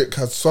 Mudryk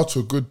had such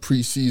a good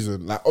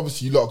pre-season. Like,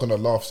 obviously, you lot are gonna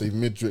laugh, say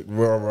Mudryk,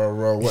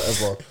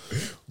 whatever.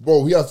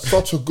 Bro, he had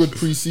such a good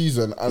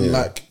pre-season, and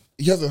like,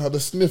 he hasn't had a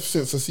sniff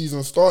since the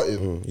season started.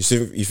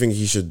 You think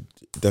he should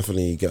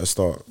definitely get a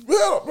start?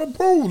 Yeah, but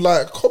bro,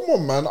 like, come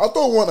on, man. I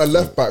don't want a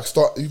left back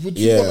start. Would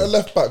you want a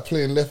left back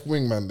playing left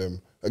wing, man?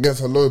 Them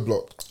against a low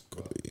block.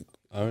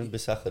 Aaron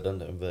Bissaka done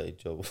the inverted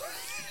job.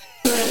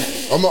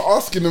 I'm not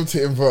asking them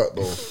to invert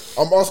though.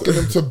 I'm asking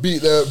them to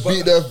beat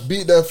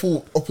their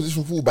full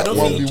opposition fullback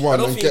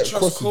 1v1 and get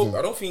crosses in.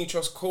 I don't think he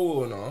trusts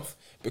Cole enough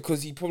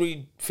because he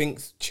probably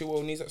thinks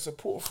Chilwell needs that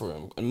support for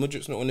him, and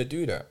Mudryk's not going to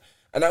do that.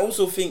 And I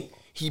also think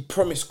he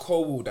promised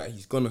Cole that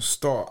he's going to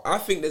start. I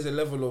think there's a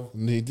level of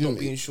He didn't. not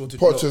being sure to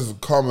Poch has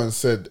come and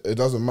said it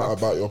doesn't matter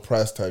about your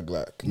price tag.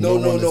 Like no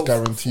one is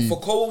guaranteed. For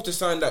Cole to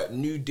sign that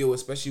new deal,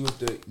 especially with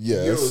the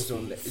Yes.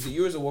 Euros, is it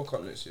Euros or World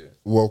Cup next year?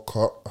 World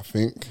Cup, I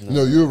think.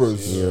 No, Euros.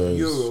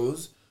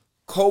 Euros.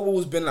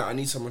 Cole's been like, I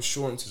need some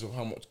assurances of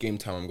how much game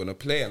time I'm going to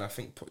play. And I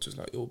think Poch is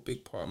like, you're a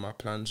big part of my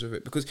plans with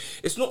it. Because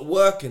it's not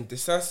working.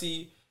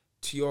 Disasi,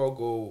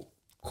 Thiago,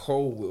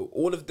 Cole,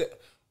 all of that.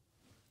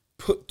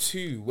 Put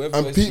 2. Whether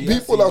And it's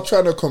people are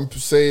trying to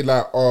say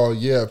like, oh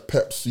yeah,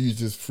 Pep's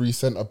uses 3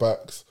 centre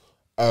backs.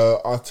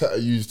 Arteta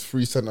used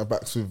 3 centre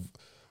backs with.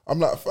 I'm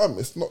like, fam,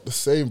 it's not the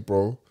same,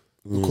 bro.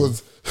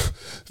 Because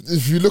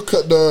if you look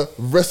at the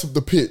rest of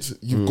the pitch,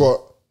 you've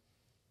got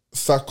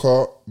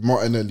Saka,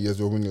 Martinelli as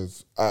your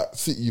wingers. At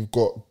City, you've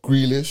got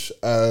Grealish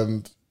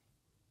and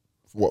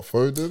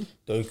Foden?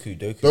 Doku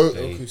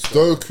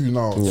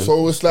now. Yeah.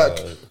 So it's like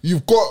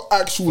you've got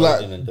actual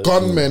like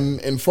gunmen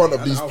in front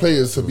of these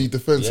players to be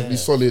defensively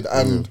solid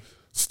and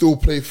still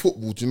play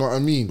football. Do you know what I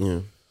mean? Yeah.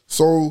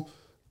 So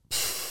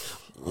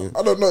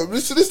I don't know.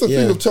 This is the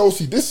thing of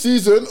Chelsea. This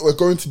season we're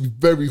going to be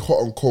very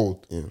hot and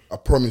cold. Yeah. I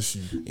promise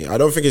you. Yeah, I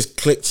don't think it's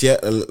clicked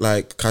yet.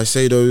 Like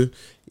Caicedo,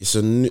 it's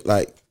a new,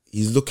 like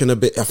he's looking a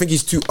bit. I think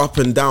he's too up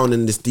and down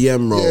in this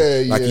DM role.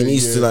 He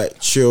needs to like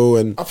chill,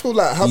 and I feel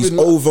like he's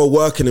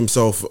overworking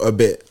himself a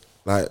bit.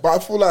 Like, but I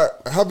feel like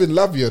having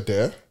Lavia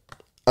there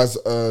as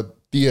a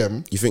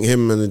DM. You think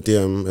him and the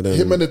DM, and then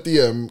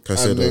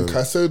Caicedo, and then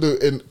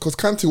Caicedo in, because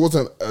Kante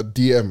wasn't a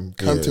DM.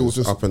 Kante was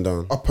just up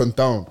and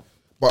down.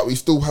 But we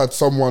still had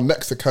someone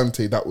next to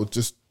Kante that would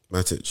just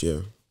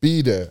Matic,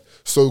 be there.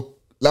 So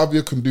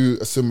Lavia can do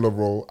a similar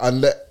role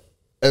and let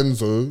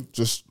Enzo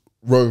just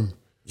roam.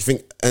 You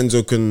think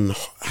Enzo can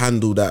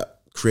handle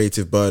that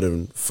creative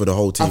burden for the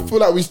whole team? I feel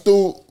like we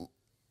still...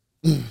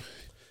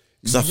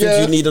 Because I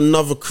think you need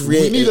another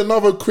creator. We need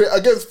another creator.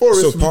 Against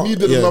Forest, we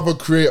needed another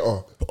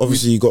creator.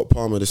 Obviously, you got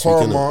Palmer this week,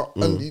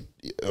 and he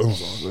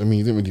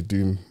didn't really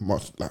do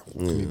much. Like,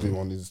 what can he do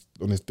on his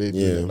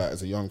debut, like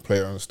as a young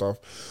player and stuff?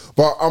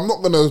 But I'm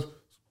not gonna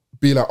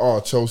be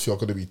like, Chelsea are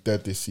gonna be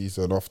dead this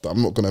season. After,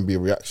 I'm not gonna be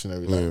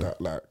reactionary like that.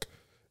 Like,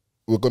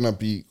 we're gonna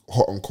be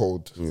hot and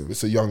cold.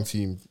 It's a young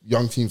team.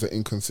 Young teams are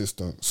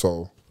inconsistent,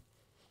 so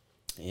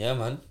yeah,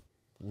 man.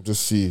 We'll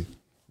just see.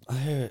 I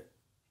hear it.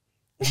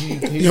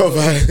 You're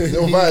violent.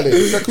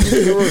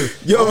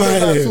 You're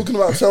violent. Talking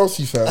about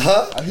Chelsea, fam.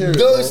 I hear it.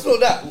 No, it's not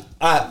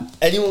that.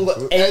 Anyone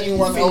got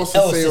anyone else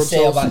to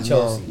say about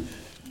Chelsea? No.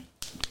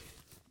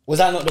 Was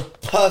that not the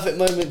perfect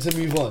moment to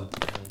move on?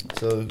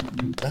 So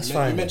that's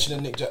fine. You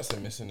mentioned Nick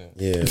Jackson missing it.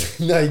 Yeah.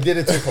 No, he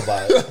didn't talk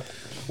about it.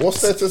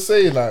 What's there to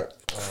say? Like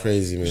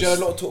crazy, man. You had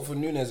a lot of talk for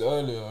Nunes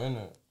earlier,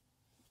 innit?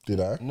 Did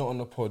I? Not on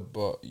the pod,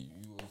 but you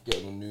were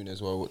getting on Nunes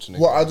while watching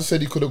it. Well, I just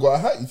said he could have got a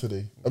hat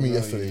today.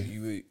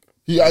 Yesterday.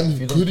 Could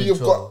he have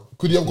got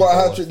a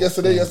hat trick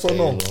yesterday? Yes or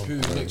no? Who?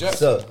 Nick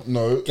Jackson? So,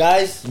 no,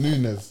 guys.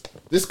 Nunes.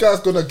 This guy's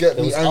gonna get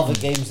me angry. Other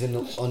games in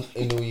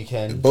the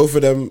weekend. Both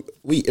of them,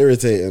 we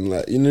irritating.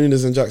 Like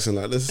Nunes and Jackson,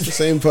 like this is the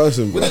same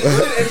person. What did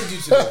Eddie do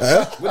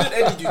today? What did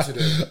Eddie do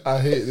today? I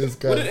hate this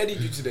guy. What did Eddie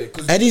do today?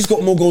 Eddie's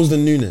got more goals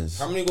than Nunes.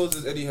 How many goals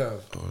does Eddie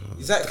have?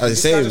 Exactly.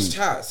 This guy just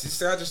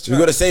chats. We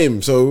got the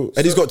same. So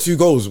Eddie's got 2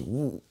 goals,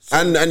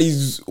 and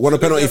he's won a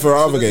penalty for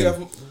our other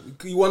game.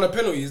 He won a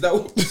penalty. Is that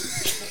what?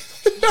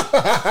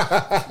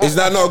 Is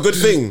that not a good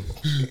thing?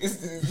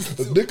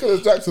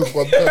 Nicholas Jackson's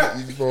won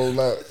penalties, bro.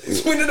 Like,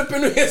 he's winning the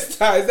penalty. Is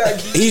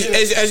that?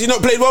 Has he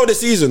not played well this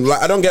season?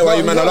 Like, I don't get why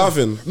you men are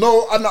laughing.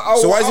 No,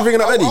 so why is he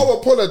bringing up Eddie? I'll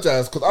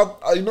apologise because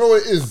I know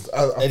what it is.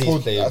 I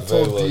told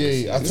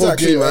DA.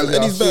 Exactly, man.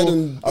 Eddie's better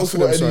than both of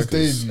them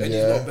strikers. And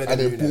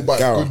it brought back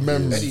good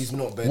memories. Eddie's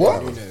not better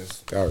than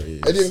Nunes.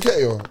 Eddie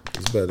Nketiah.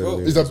 He's better than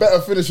Nunes. He's a better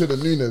finisher than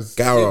Nunes.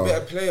 He's a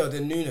better player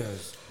than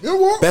Nunes. You know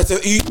what? Better.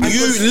 You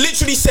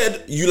literally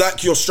said you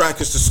like your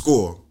strikers to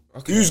score.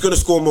 Okay. Who's gonna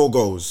score more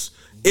goals?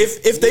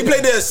 If they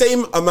play the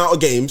same amount of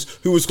games,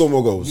 who will score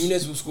more goals?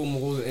 Nunes will score more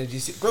goals than Eddie.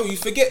 Bro, you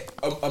forget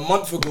a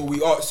month ago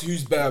we asked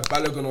who's better,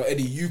 Balogun or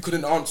Eddie. You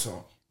couldn't answer.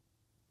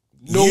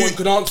 No one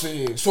could answer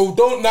here. So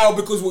don't now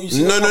because what you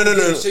said.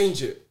 No.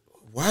 Change it.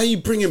 Why are you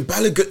bringing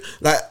Balogun?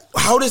 Like,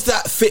 how does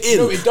that fit in?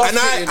 No, it does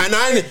fit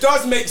in. It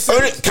does make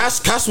sense.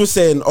 Cass was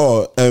saying,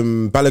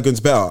 Balogun's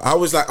better. I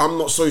was like, I'm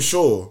not so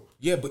sure.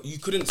 Yeah, but you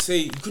couldn't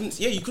say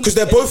because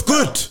they're both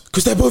good.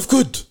 Because they're both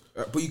good.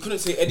 But you couldn't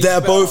say Eddie's They're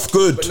better, both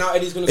good. But now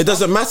Eddie's gonna. It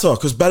doesn't matter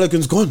because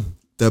Balogun's gone.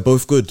 They're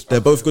both good. They're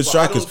both good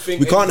strikers.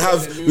 We can't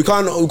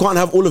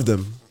have all of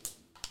them.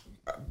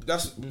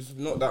 That's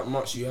not that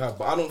much you have,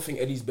 but I don't think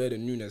Eddie's better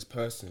than Nunes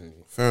personally.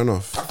 Fair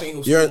enough. I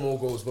think he'll score more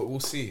goals, but we'll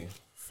see.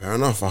 Fair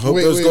enough. I hope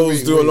those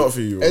goals do a lot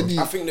for you. Bro.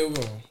 I think they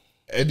will.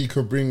 Eddie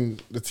could bring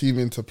the team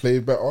into play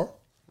better.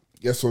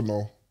 Yes or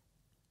no?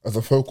 As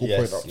a focal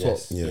point up top.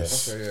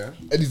 Yes. Okay, yeah.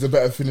 Eddie's a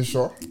better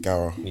finisher.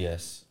 Gara.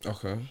 Yes.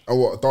 Okay. And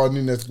what? Darwin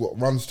Nunes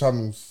runs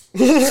channels.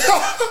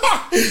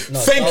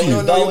 Thank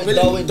you.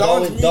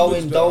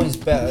 Darwin's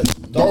better.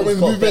 Darwin's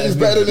movement is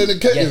better than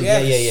Nketiah. Yeah,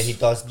 he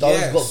does.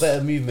 Darwin's got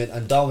better movement,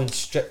 and Darwin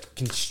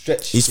can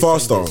stretch. He's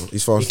faster. He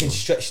can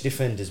stretch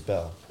defenders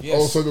better. Yes.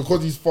 Oh, so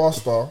because he's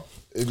faster,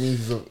 it means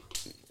he's an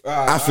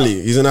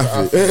athlete. He's an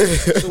athlete.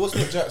 So what's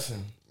Nick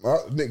Jackson?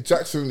 Nick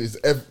Jackson is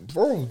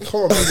bro.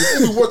 Come on, man.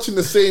 We've been watching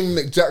the same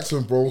Nick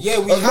Jackson, bro. Yeah,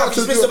 we have.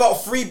 He's missed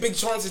about 3 big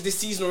chances this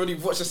season already.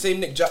 We've watched the same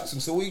Nick Jackson.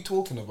 So what are you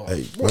talking about?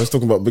 Hey, let's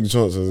talk about big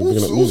chances.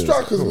 All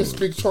strikers miss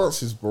big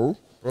chances, bro.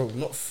 Bro,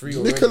 not 3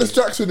 already. Nicholas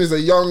Jackson is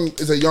a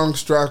young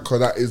striker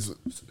that is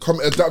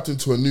adapting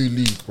to a new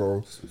league,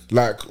 bro.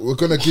 Like we're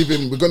gonna give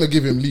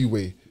him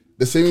leeway.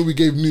 The same way we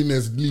gave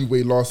Nunes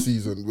leeway last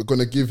season, we're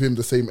gonna give him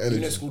the same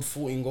energy. Nunes scored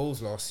 14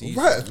 goals last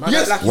season. Right? Man,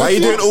 yes. Why are you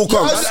doing all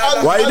comps?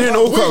 Why are you doing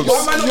all comps?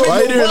 Why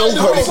are you doing all comps?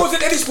 How many goals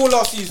did Eddie score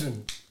last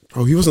season?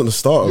 Oh, he wasn't the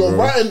starter, You're bro.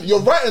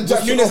 writing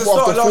Jackson Nunes off a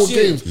after starter 4 last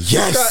year? games.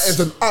 Yes. That is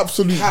an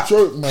absolute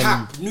joke, man.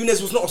 Cap.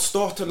 Nunes was not a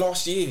starter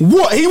last year.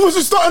 What? He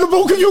wasn't starting the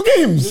bulk of your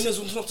games? Nunes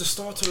was not the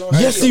starter last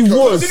Yes, year. he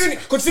was.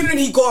 Considering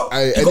he got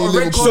Hey, a any red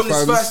Liverpool card on his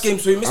fans, first game,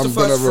 so he missed I'm the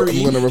first gonna 3.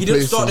 I'm gonna He didn't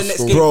replace start the him next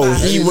still. game. Bro,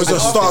 back. he was And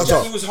a after that,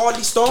 starter. He was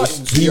hardly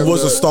starting. He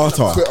was a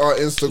starter. Twitter,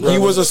 Instagram. He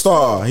was a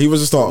starter. He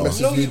was a starter.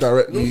 Message me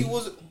directly. No, he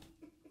wasn't.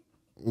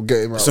 We'll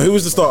get him out. So who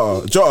was the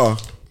starter?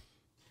 Jota.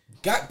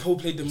 Gakpo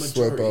played the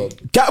Swear majority.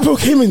 down. Gakpo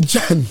came in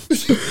Jan.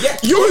 Yeah,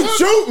 You're a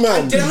joke,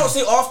 man. And did I not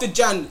say after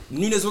Jan,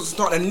 Nunes wasn't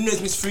starting, and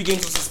Nunes missed 3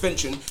 games of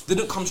suspension,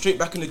 didn't come straight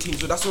back in the team,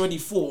 so that's already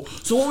 4.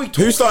 So what are we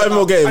talking Who started about?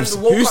 more games?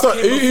 And the World Cup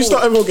came Who before.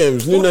 started more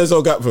games? Nunes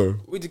or Gakpo?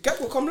 Wait, did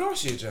Gakpo come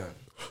last year, Jan?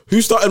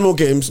 Who started more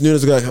games?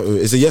 Nunes or Gakpo?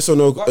 Is a yes or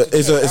no?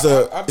 It's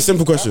a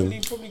simple I question.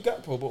 believe probably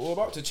Gakpo, but we're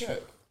about to check.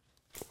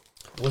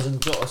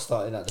 Wasn't Jota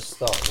starting at the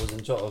start?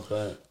 Wasn't Jota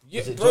burnt? Yeah,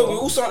 Was it bro, Jota? we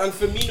all started and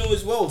Firmino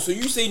as well. So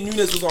you say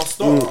Nunes was our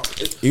starter.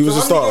 He was so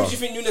a how starter. many games do you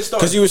think Nunes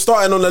started? Because he was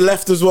starting on the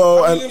left as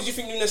well, How many and games do you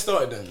think Nunes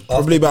started then?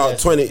 probably about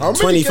 20, How many games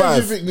do 25.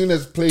 you think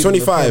Nunes played? in the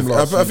 25. Prem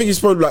last I think he's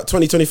probably like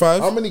 20,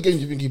 25. How many games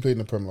do you think he played in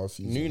the Prem last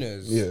season?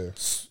 Nunes. Yeah.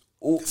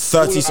 All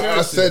 30.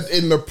 I said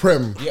in the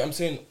Prem. Yeah, I'm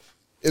saying.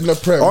 In the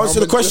Prem. Answer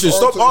the question.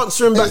 Stop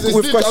answering back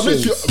with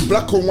questions. I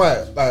black and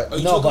white. Like,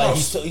 you No, talking but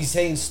about- he's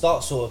saying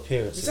starts or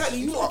appearances. Exactly,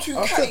 you not too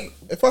I said, catty.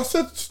 if I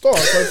said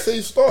starts, I'd say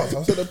starts.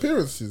 I said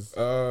appearances.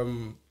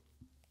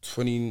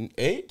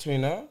 28,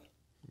 29?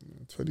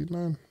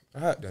 29.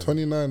 Alright then.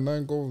 29,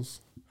 9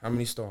 goals. How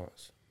many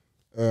starts?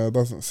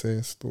 Doesn't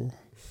say still.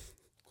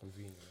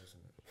 Convenient,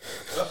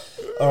 isn't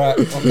it? All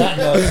right.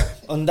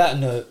 On that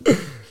note,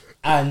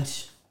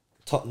 and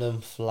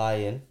Tottenham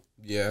flying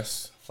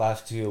Yes.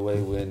 5-2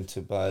 away win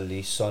to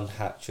Burnley. Son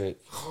hat trick.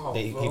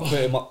 He put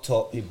him up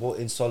top. He brought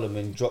in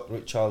Solomon, dropped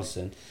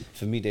Richarlison.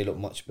 For me, they look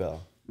much better.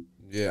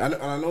 Yeah, and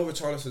I know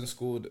Richarlison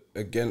scored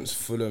against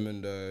Fulham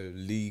in the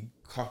League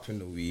Cup in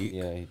the week.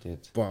 Yeah, he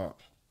did. But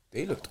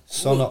they looked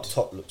Son good. up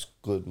top looks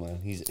good, man.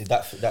 He's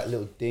that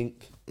little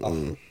dink.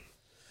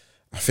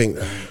 I think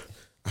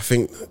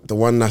the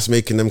one that's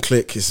making them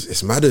click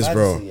is Madders,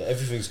 bro. Yeah,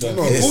 everything's going.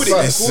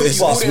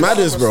 It's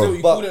Madders, bro.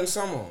 You called it in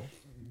summer.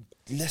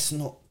 Let's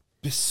not.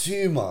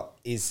 Bissouma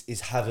is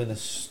having a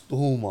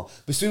stormer.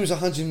 Bissouma's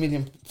 100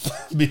 million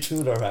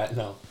midfielder right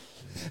now.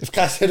 If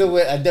Caicedo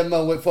went and that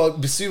man went for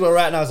Bissouma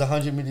right now is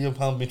 100 million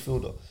pound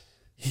midfielder.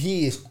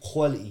 He is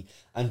quality,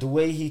 and the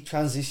way he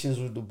transitions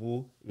with the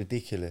ball,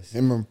 ridiculous.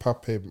 Him and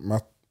Pape,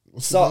 but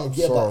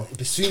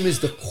Bissouma is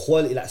the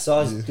quality. Like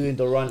Sar's doing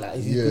the run, like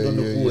he's good on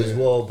the ball as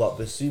well. But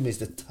Bissouma is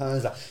the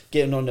turns, like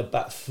getting on the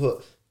back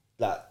foot,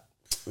 like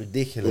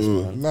ridiculous,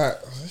 man.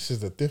 like, this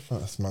is the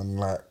difference, man.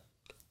 Like,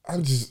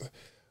 I'm just.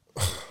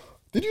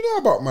 Did you know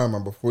about my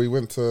man before he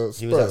went to Spurs?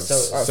 He was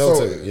at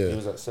Celtic, yeah. He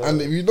was at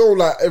Celtic. And you know,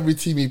 like every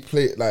team he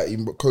played, like he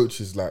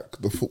coaches, like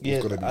the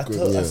football's gonna be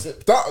good. I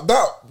said-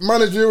 That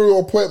managerial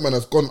appointment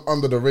has gone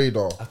under the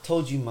radar. I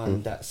told you,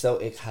 man, that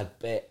Celtic had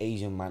bare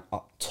Asian man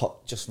up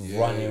top, just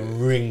running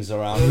rings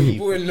around You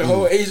people. brought in the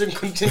whole Asian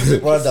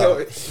contingent.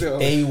 Brother, Still.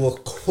 they were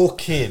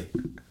cooking.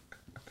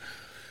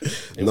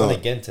 They No. won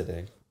again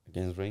today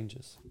against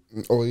Rangers.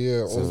 Oh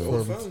yeah, All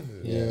also,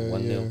 fun. Yeah,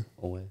 1-0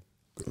 away.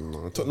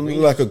 Tottenham look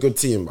like a good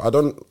team. I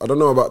don't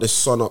know about this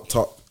Son up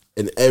top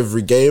in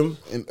every game,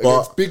 but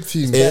against big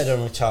teams. Better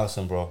than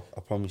Richarlison, bro.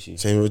 I promise you.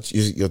 same with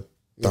you're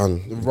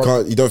done.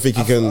 You don't think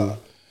you can?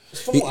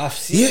 From what I've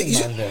seen,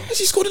 man, then. Has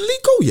he scored a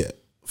league goal yet?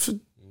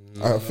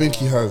 I think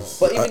he has.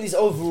 But even his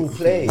overall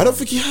play, I don't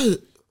think he has.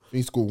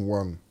 He scored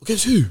one,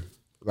 Against who?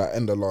 like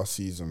end of last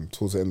season,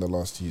 towards the end of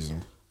last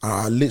season.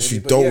 I literally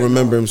But don't yeah,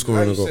 remember him how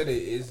scoring you a goal. said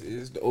it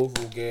is the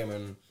overall game,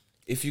 and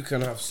if you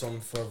can have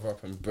some further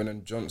up and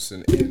Brennan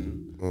Johnson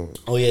in,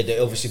 oh yeah, they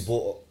obviously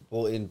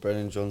bought in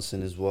Brennan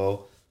Johnson as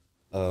well.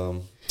 Yeah,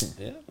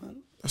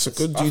 man. That's a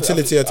good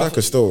utility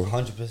attacker still.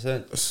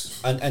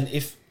 100%. And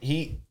if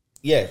he,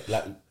 yeah,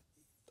 like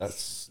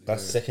that's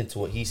second to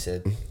what he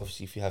said.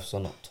 Obviously, if you have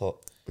Son up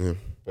top,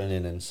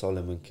 Brennan and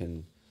Solomon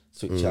can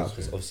switch out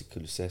because obviously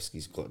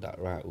Kulusevski's got that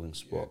right wing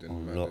spot then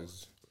on lock.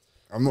 matters.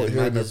 I'm not The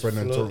hearing the man is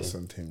Brennan floating.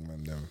 Johnson thing,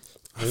 man. Them.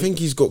 I think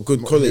he's got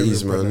good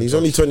qualities, hearing man. He's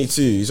Brennan only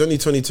 22. He's only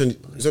 22.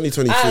 He's only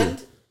 22.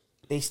 And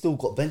they still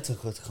got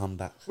Bentancur to come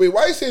back. Wait,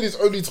 why are you saying he's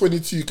only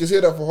 22? You can say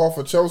that for half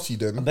of Chelsea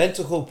then.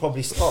 Bentancur will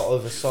probably start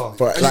over Sarr.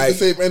 But And like, it's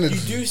the same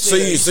energy.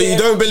 so you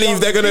don't believe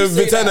they're gonna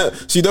turn out?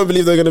 So you don't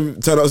believe they're gonna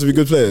turn out to be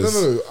good players?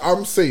 No.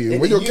 I'm saying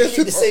when you you're getting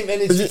need the same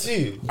energy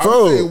too. I'm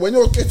Bro. saying when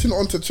you're getting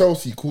onto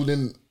Chelsea,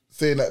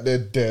 saying that they're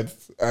dead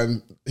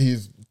and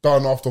he's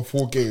done after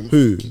 4 games.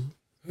 Who?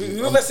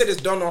 Whoever said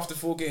it's done after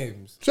 4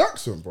 games?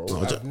 Jackson, bro.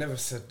 I've never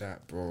said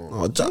that, bro.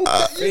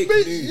 Oh, Fake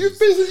You news.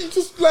 basically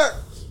just like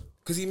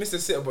Because he missed a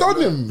sitter, but done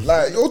look, him.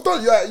 Like you're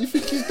done. Like, you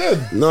think he's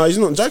dead? no, he's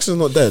not. Jackson's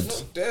not dead. He's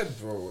not dead,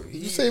 bro.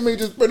 You same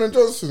age as Brennan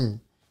Johnson.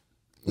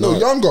 No,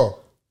 younger.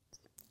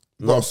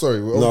 No,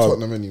 sorry, we're No. on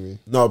Tottenham anyway.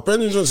 No,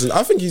 Brendan Johnson.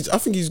 I think he's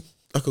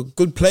like a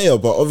good player,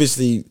 but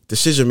obviously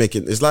decision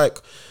making is like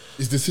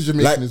His decision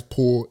making is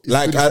poor. His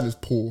finishing is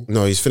poor.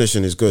 No, his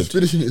finishing is good. His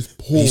finishing is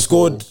poor. He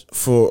scored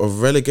for a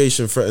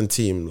relegation threatened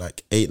team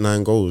like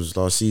 8-9 goals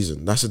last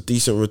season. That's a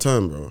decent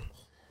return, bro.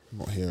 I'm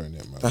not hearing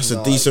it, man. That's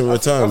a decent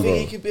return, I think bro.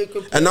 he could be a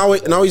good player,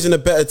 And now he's in a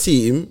better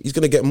team. He's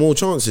gonna get more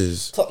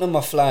chances. Tottenham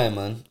are flying,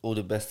 man. All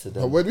the best to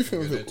them. Where do you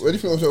think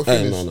it'll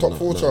Hey, finish? Top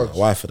 4 charge.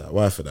 Why for that?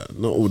 Why for that?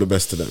 Not all the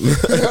best to them.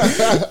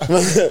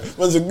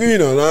 Man's a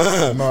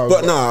gooner, nah.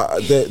 But nah,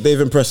 they've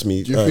impressed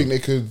me. Do you think they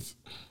could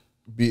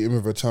beat him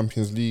with a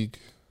Champions League?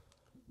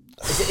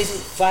 Is it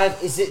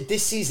 5? Is it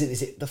this season?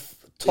 Is it the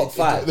top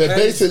 5?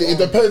 It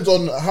depends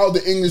on how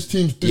the English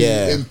teams do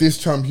in this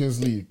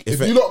Champions League. If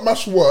you lot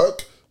match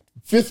work,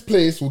 5th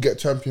place will get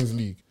Champions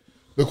League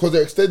because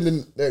they're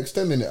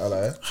extending it.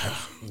 Like.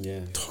 Yeah,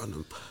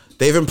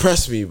 they've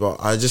impressed me, but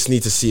I just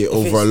need to see it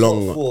over a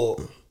long. 4,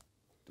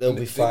 they'll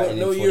be fighting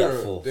no for Euro.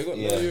 that 4. They got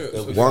no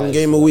Euro. One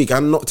game a week.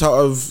 I'm knocked out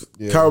of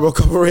Carabao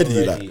Cup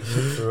already. Like.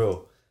 For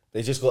real.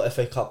 They just got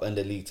FA Cup and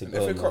the league to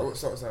go. FA Cup what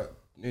starts at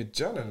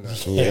Jan and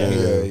that. Yeah.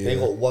 They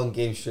got one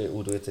game straight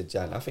all the way to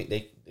Jan. I think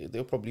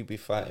they'll probably be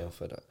fighting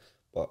for that.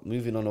 But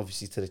moving on,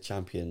 obviously, to the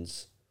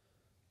Champions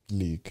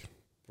League.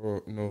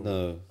 Bro,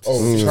 no.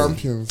 Oh,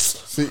 Champions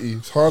City,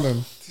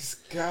 Haaland. This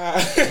guy.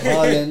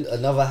 Haaland,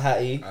 another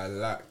Hattie. I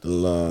like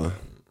La.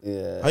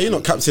 Yeah. Are you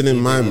not captaining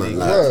my man?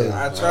 Like,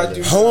 Yeah. I tried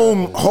to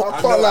home. I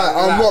can't lie,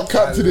 I'm not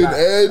captaining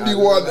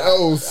anyone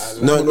else.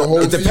 No, the whole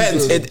it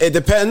depends. season. It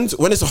depends.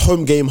 When it's a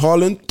home game,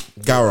 Haaland,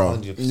 Gara.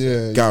 100%.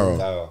 Yeah.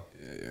 Gara.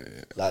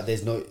 Like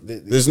there's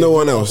no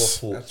one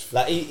else.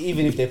 Like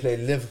even if they play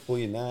Liverpool,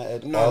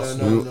 United, No.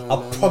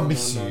 I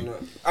promise you.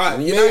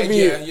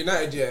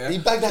 United, yeah. He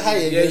bagged the high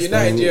Yeah, against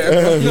United,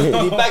 them.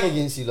 yeah. He bagged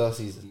against you last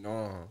season.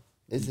 No.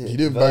 Is it? He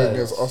didn't bang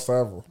against us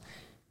either.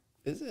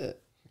 Is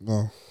it?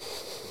 No.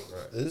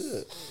 Is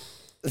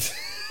it?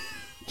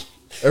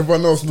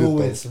 Everyone else Small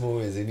did. wins, small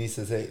wins. He needs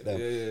to take them.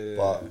 Yeah.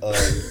 But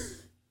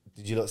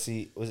did you not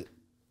see? Was it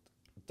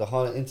the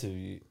Haaland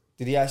interview?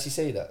 Did he actually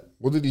say that?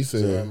 What did he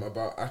say?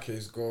 About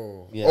Ake's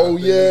goal. Yeah. Oh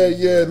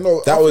yeah.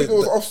 No, That I was think it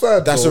was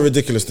offside. That's though. a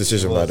ridiculous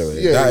decision, by the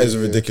way. Yeah, That is a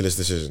yeah. ridiculous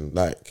decision.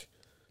 Like,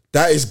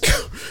 that is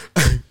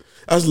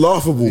that's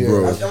laughable,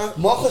 bro.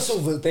 Marcus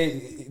Silva,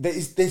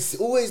 there's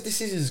always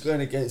decisions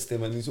going against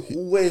him, and he's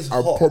always.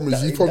 I hot.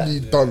 promise he's probably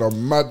done a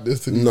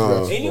madness to these No.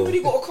 refs, Ain't bro.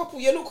 nobody got a couple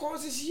yellow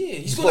cards this year?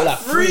 He's got got like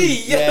like 3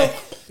 yellow.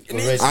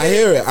 Already. I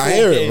hear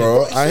it,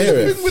 bro. I hear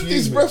The it. thing with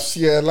these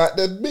refs, like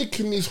they're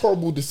making these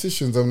horrible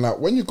decisions, and like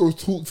when you go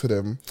talk to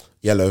them,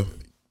 Yellow.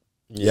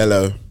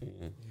 Yeah.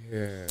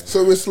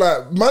 so it's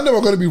like man, them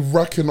are going to be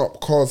racking up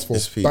cards for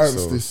It's peak, bounce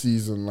so. this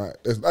season.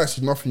 Like there's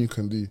actually nothing you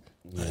can do.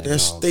 They're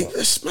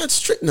mad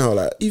strict now.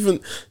 Like, even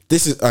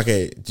this is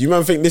okay. Do you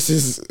man think this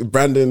is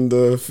Brandon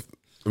the?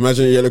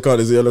 Imagine a yellow card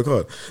is a yellow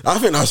card. I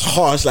think that's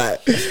harsh. Like,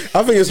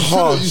 I think it's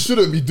harsh. You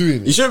shouldn't be doing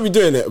You it. shouldn't be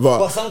doing it, But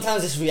but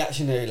sometimes it's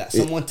reactionary. Like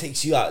someone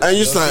takes you out, and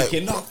you're just you're like,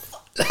 thinking, no.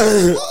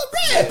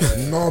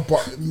 No,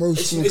 but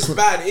emotional. It's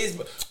bad. It is,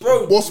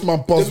 bro. What's my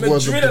buzzword of the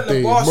Madrid and the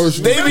day? Barca-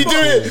 Emotional.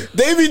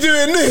 they be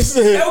doing this.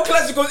 El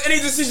Clasico's any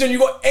decision, you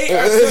got 8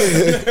 out of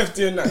 7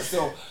 doing that.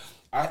 So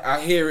I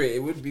hear it. It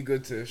would be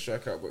good to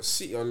strike out, but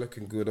City are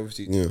looking good.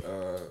 Obviously,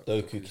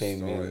 Doku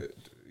came in.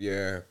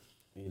 Yeah.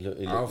 He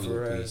looked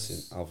Alvarez.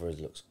 decent. Alvarez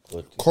looks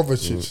good.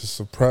 Kovacic has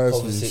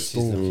surprised me Kovacic is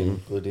still.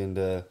 looking good in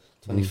the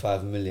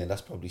 25 million.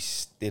 That's probably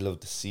still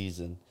of the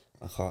season.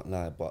 I can't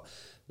lie. But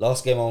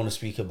last game I want to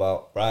speak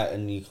about,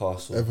 Brighton,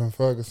 Newcastle. Evan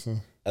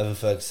Ferguson. Evan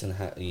Ferguson,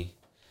 Hattie.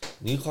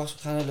 Newcastle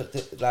kind of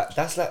looked like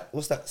that's like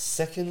what's that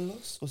second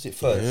loss? Was it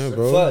third? Yeah,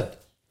 bro. Third.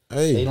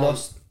 Hey, They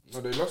lost.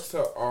 No, they lost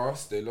to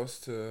us. They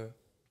lost to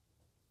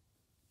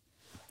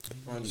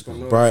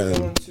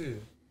Brighton.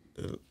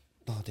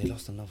 Oh, they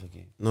lost another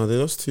game. No, they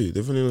lost 2.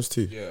 They've only lost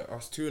 2. Yeah,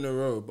 us 2 in a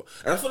row. But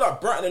and I feel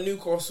like Brighton and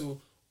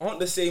Newcastle aren't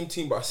the same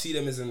team, but I see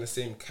them as in the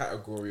same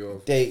category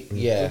of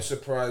good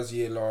surprise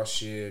year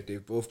last year.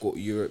 They've both got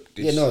Europe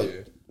this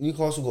year.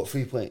 Newcastle got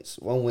 3 points,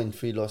 1 win,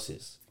 3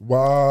 losses.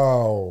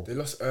 Wow. They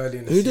lost early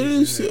in the Who did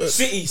they season. lose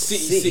to?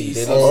 City.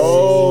 They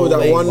Oh, lost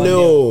that to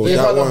 1-0. They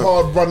That had a one.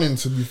 hard running,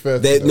 to be fair. to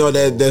them. No,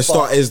 their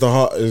start is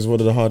one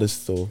of the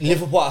hardest though.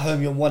 Liverpool at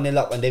home, you're 1-0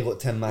 up and they got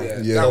 10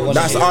 man. Yeah. Don't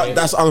wanna hear it.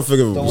 That's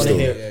unforgivable. Don't want to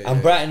Still. hear it.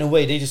 And Brighton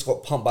away, they just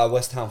got pumped by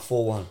West Ham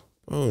 4-1.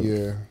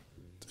 Yeah.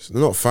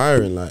 They're not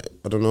firing. Like,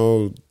 I don't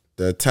know,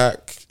 the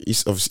attack.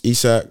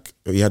 Isak,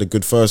 he had a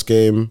good first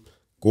game.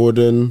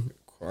 Gordon,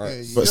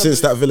 but since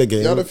that Villa game,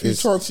 He had a few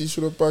chances he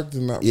should have bagged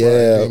in that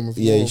yeah, game as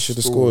yeah, well, he should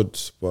have still. scored.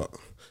 But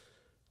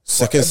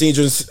second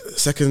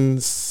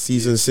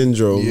season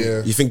syndrome.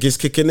 Yeah. You think it's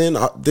kicking in?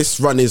 This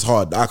run is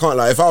hard. I can't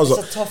like if It's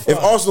a tough run.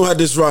 Arsenal had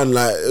this run,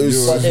 like it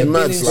was But they've been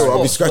mad. in Still,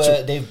 I'll be spots where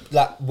scratching. they've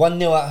like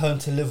 1-0 at home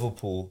to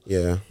Liverpool.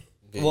 Yeah.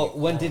 Well,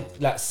 when did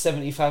like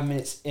 75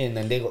 minutes in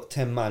and they got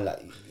 10 man? Like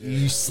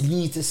you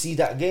need to see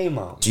that game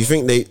out. Do you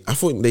think I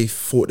thought they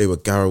thought they were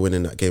Gara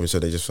winning that game, so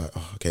they just like,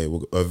 oh, okay,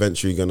 we're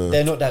eventually gonna.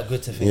 They're not that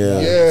good to think. Yeah.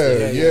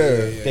 that.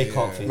 Yeah. They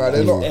can't think. Like, that.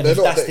 they're not- And they're if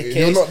not that's that- the you're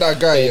case, not that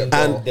guy yet,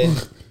 bro. Then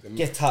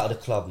get out of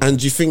the club. Man. And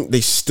do you think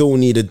they still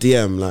need a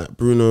DM? Like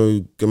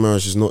Bruno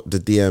Guimaraes is not the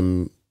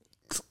DM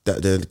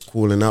that they're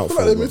calling out I feel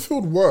for. like their bro.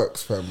 midfield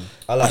works, fam.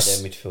 I like their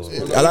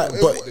midfield. I like,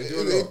 but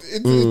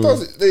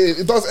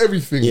It does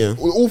everything. Yeah.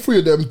 All three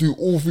of them do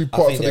all three I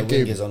parts think of their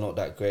the game. wingers are not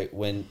that great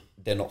when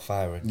they're not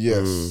firing.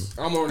 Yes.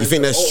 You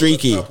think they're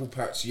streaky? Purple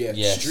patch, yeah,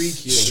 Yeah,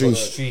 streaky.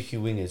 streaky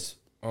wingers.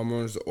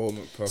 Armour's the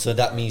ultimate purple. So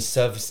that means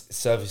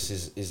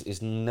services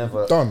is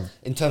never Done.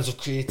 in terms of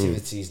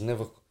creativity. Is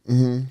never.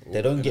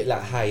 They don't get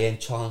like high end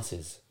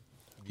chances.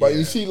 But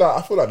you see, like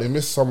I feel like they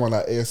missed someone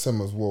at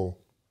ASM as well.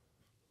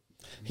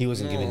 He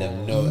wasn't giving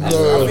them no.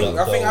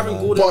 I think having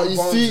Gordon But and you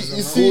Barnes see, is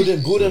you enough.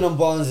 see, Gordon and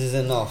Barnes is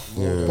enough.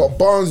 but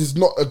Barnes is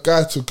not a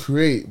guy to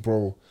create,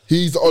 bro.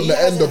 He's on the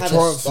end of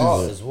chances.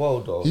 As well,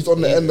 though. He's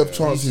on the end of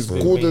chances. He's been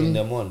bringing Gordon.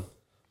 them on.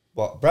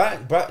 But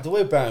Brian, the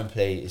way Brian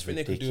play is They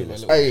could do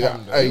ridiculous. a little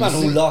cam, though. Hey, You man you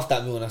who see- laughed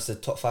at me when I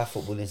said top 5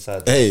 football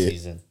inside the Hey.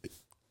 season.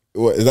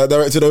 what is that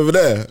directed over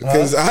there?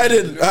 Because I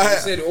didn't. He I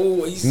said,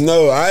 "Oh, he's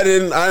no, I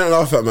didn't. I didn't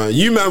laugh at man.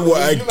 You man were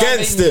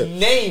against it.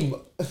 Name.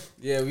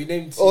 yeah." We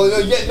named. Oh no,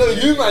 yeah, no,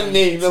 you man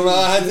name.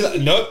 I had to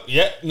like, no,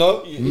 yeah,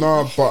 no.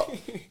 Nah, but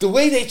The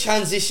way they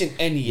transition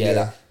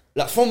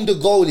like from the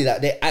goalie,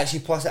 like they actually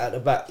pass it at the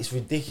back, it's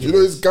ridiculous. you know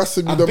it's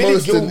gassing me And the Billy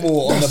most.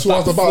 Gilmore on That's the what I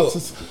was back about foot. to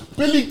say.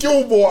 Billy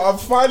Gilmore,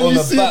 I've finally On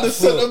the seen back the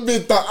foot. centre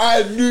mid that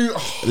I knew.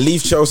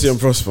 Leave Chelsea and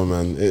prosper,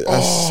 man.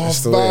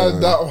 That's the way. Man,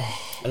 Man. that.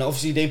 And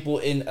obviously they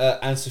brought in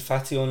Ansu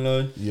Fati on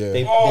loan. Yeah.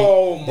 They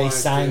My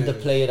signed the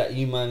days. player that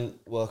you man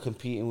were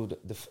competing with.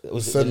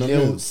 Was it the Send them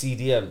Lille in.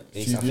 CDM? I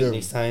think CDM.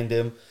 they signed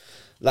him.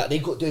 Like they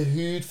got the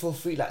Hood for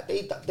free. Like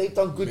they've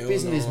done good Milner.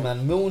 business,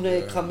 man.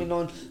 Milner coming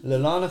on.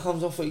 Lalana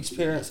comes on for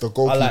experience. The I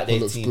goalkeeper like their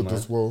looks team, good man.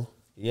 as well.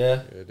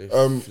 Yeah.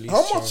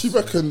 How much you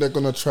reckon they're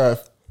gonna try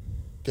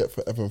get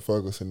for Evan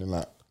Ferguson in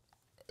like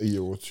a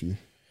year or two?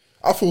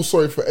 I feel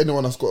sorry for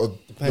anyone that's got to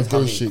Depends how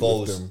many negotiate with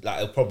goals. them.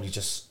 Like it'll probably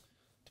just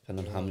depend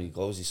on how many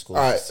goals he scores.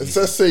 Alright, this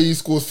season. let's say he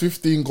scores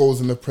 15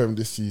 goals in the Prem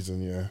this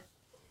season. Yeah.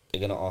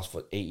 They're gonna ask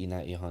for 80,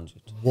 90,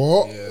 100.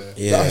 What?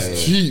 Yeah.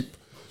 That's cheap.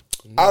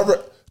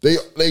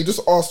 They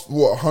just asked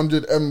what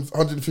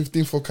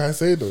 115 for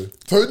Caicedo.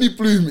 Tony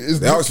Bloom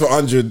is They asked for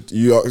 100.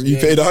 You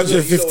paid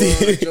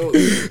 150.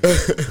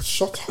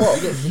 shut up.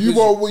 You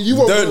are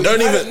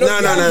Don't even. No.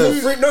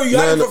 No, you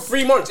had it for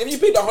 3 months. If you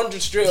paid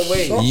 100 straight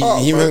away,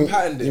 You man, man,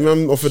 patterned it. you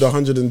man offered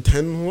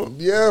 110. What?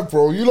 Yeah,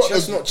 bro. You lot.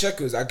 Chestnut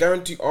checkers. I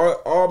guarantee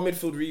our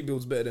midfield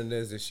rebuild's better than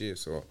theirs this year.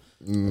 So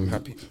I'm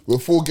happy. We're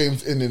 4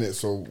 games in it,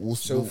 so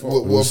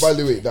far. we'll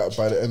evaluate that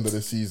by the end of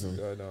the season.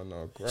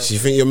 No. Do you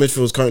think your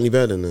midfield's currently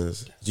better than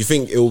theirs? Do you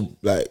think it'll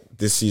like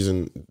this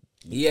season?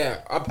 Yeah,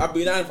 I'd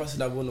be lying if I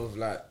said I wouldn't have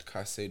liked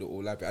Caicedo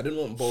or Labi. I didn't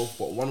want both,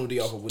 but one or the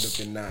other would have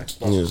been nice.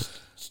 But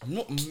I'm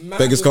not mad.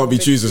 Beggars with can't be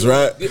our choosers,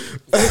 midfield.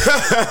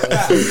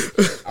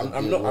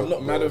 I'm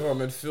not mad with our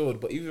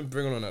midfield, but even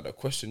bringing on that the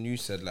question you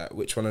said, like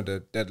which one of the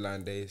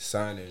deadline day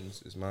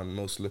signings is man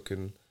most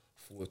looking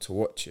forward to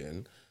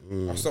watching?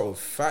 I'll start with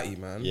Fatty,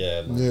 man.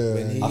 Yeah, man. Yeah.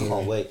 When he, I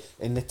can't wait.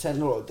 And the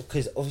tenor,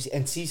 because obviously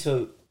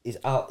Enciso is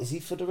out. Is he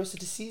for the rest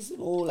of the season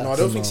or? Like no, I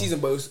don't think season,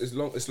 but it's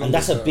long. And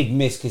that's a big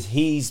miss because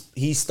he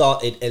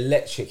started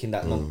electric in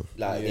that long.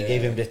 Like they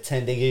gave him the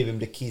 10, they gave him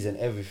the keys and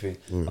everything.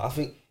 But I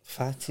think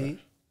Fatty.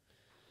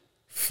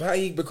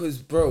 Because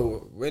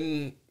bro,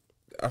 when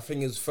I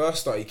think his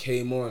first start, he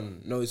came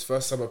on. No, his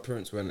first sub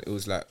appearance when it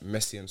was like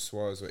Messi and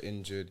Suarez were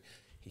injured.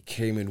 He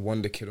came in,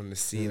 wonder kid on the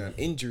scene, and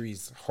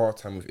injuries, hard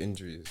time with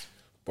injuries.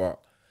 But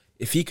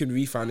if he can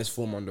refine his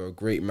form under a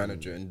great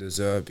manager in De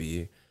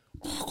Zerbi,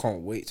 I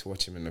can't wait to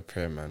watch him in the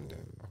Premier, man.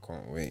 I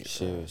can't wait.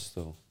 Serious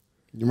though.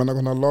 You man are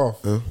gonna laugh.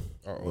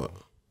 Uh-oh.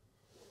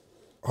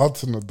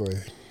 Hudson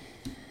Odoi.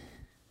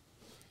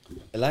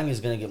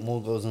 Elanga's gonna get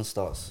more goals than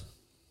starts.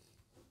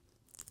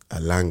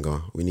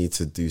 Alanga. We need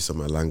to do some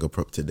Alanga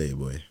prop today,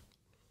 boy.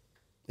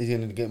 He's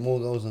gonna get more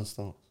goals than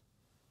starts.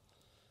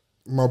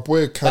 My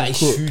boy can That is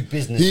cook. shrewd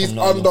business He's from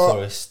Nottingham under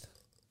Forest.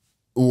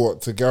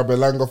 what to Gabriel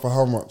Langa for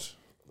how much?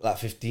 Like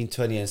 15,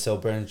 20 and sell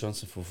Brennan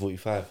Johnson for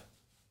 45.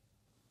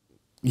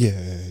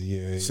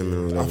 Yeah.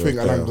 Similar I level think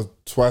of player. Alanga's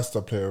twice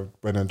the player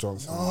of Brennan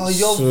Johnson. Oh,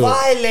 you're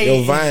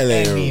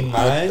violating me,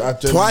 man. I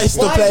Twice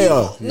the Why player.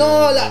 do you-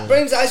 No, like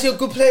Bren's actually a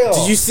good player.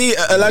 Did you see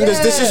Alanga's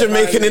decision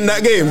making in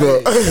that game,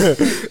 bro?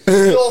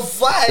 You're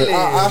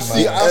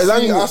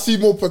violating. I see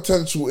more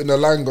potential in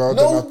Alanga than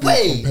I No do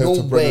way, compared no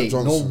to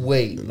Brennan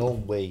way, no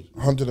Johnson. way.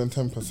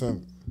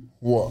 110%.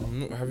 What?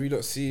 Have you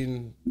not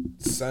seen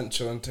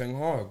Sancho and Ten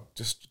Hag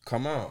just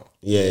come out?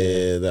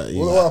 Yeah, that.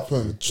 What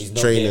happened? He's not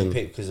getting Training.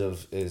 picked because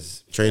of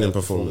his Training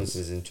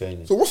performances in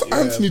training. So what's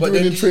Anthony but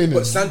doing then in training?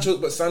 But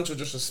Sancho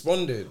just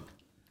responded.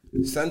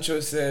 Sancho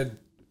said,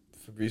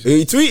 Fabrizio.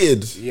 He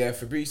tweeted. Yeah,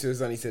 Fabrizio was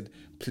on. He said,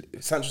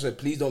 Sancho said,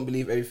 please don't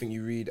believe everything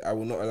you read. I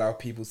will not allow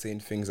people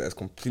saying things that is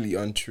completely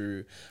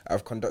untrue.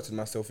 I've conducted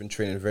myself in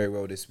training very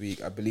well this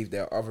week. I believe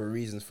there are other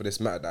reasons for this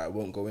matter that I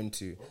won't go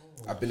into.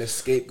 I've been a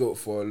scapegoat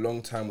for a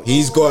long time.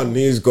 He's gone, man.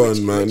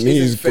 Which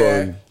He's isn't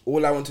fair. gone.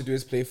 All I want to do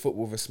is play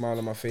football with a smile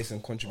on my face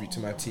and contribute to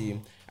my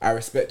team. I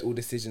respect all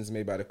decisions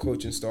made by the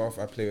coaching staff.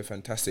 I play with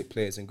fantastic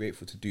players and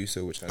grateful to do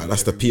so. Which I know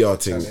That's the every PR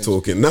team challenge.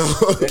 talking now.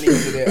 At the end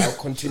of the day, I'll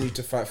continue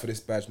to fight for this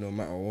badge no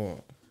matter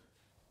what.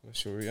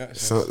 What's your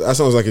reaction? That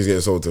sounds like he's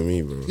getting sold to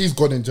me, bro. He's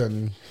gone in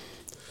January.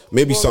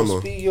 Maybe Well, summer.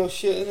 Speak your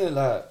shit, innit?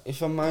 Like,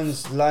 if a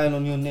man's lying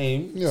on your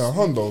name, Yeah,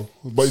 Hondo.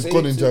 But he's say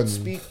gone in to-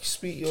 January.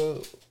 Speak your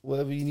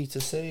whatever you need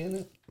to say,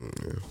 innit?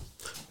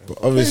 But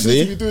Players need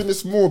to be obviously, doing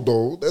this more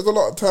though. There's a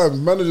lot of times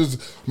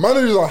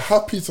managers are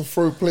happy to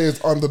throw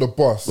players under the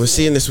bus. we're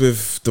seeing this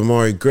with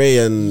Damari Gray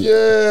and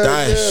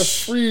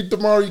Dash. Free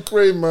Damari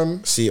Gray,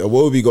 man. See,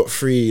 Awobi got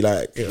free.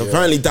 Like,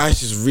 apparently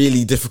Dash is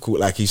really difficult.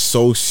 Like, he's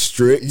so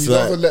strict. He like,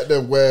 doesn't let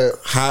them wear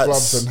hats.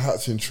 gloves and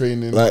hats in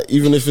training. like,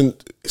 even if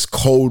it's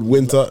cold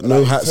winter, no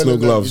Like, hats, he's no telling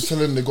them- gloves. He's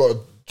telling them they got to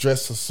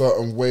dress a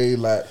certain way.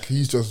 Like,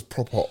 he's just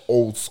proper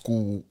old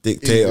school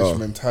Dictator. English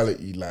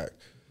mentality. Like,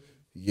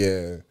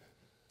 yeah.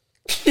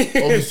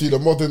 Obviously, the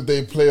modern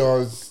day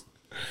players.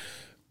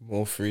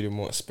 More freedom,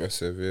 more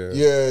expressive,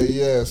 yeah.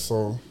 Yeah.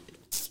 So,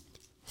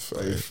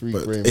 free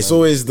But Gray, it's man.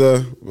 always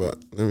the. But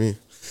let me.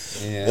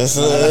 Yeah.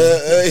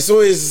 It's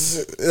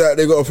always that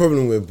they got a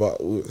problem with, but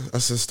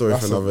that's a story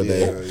for another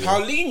day.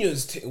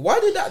 Paulinho's why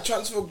did that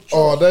transfer?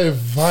 Oh, they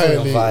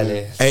violated.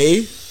 Vale.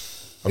 Hey,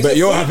 I bet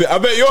you're happy. I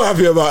bet you're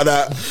happy about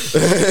that.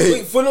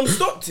 Wait, Fulham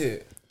stopped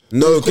it.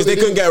 No, because they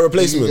couldn't get a They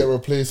replacement. didn't get a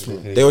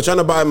replacement. They were trying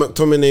to buy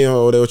McTominay,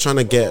 or they were trying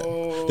to get.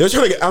 They were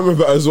trying to get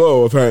Amrabat as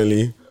well,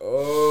 apparently.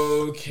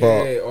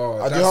 Okay.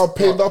 I do how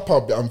paid up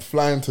I'll be. I'm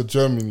flying to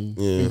Germany.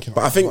 Yeah. Thinking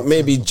But I think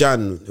maybe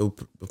Jan he'll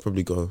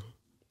probably go,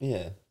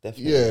 Yeah,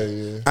 definitely.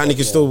 Yeah. and he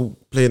can still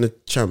play in the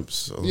champs.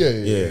 So.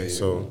 Yeah.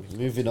 So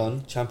Moving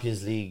on,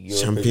 Champions League.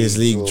 Europa Champions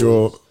League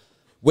draw.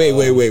 Wait.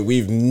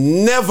 We've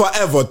never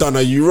ever done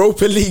a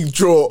Europa League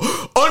draw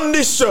on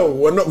this show.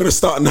 We're not gonna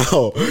start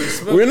now.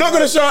 We're not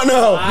gonna start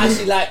now. I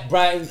actually like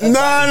Brighton.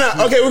 No.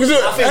 Okay, we can do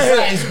it. I think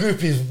Brighton's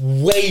group is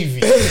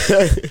wavy.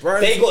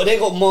 they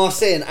got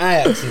Marseille and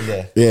Ajax in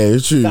there. Yeah,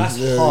 it's true. That's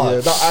hard.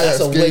 Yeah, that Ajax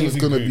That's a game is wavy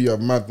gonna group. be a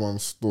mad one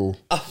still.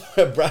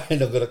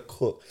 Brighton are gonna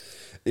cook.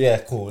 Yeah,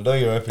 cool. No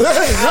Europa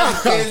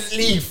Champions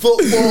League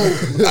football.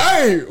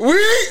 Hey,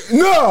 we've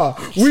never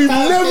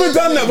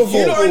done that before.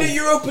 You're not in the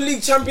Europa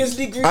League, Champions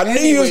League group. I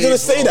knew you was gonna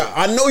say that.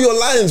 I know your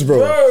lines,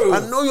 bro. I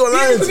know your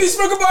Yeah, lines. we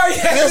spoke about it.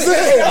 Yes,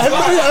 sir. I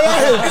know your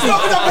lines.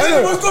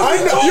 I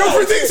know. You're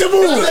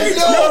predictable.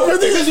 You're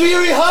predictable. We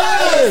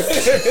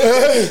rehearsed.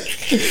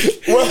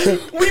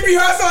 We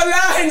rehearse our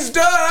lines,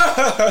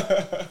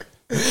 duh.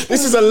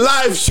 This is a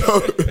live show.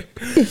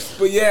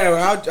 But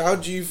yeah, how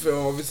do you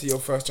feel? Obviously, your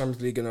first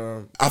Champions League,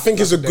 and I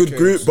think it's a good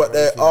group, but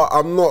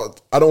I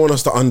don't want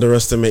us to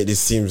underestimate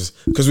these teams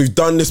because we've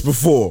done this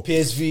before.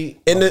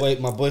 PSV,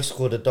 my boy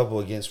scored a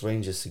double against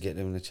Rangers to get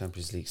them in the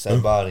Champions League.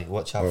 Saibari,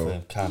 watch out for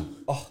him. Cam.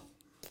 Oh,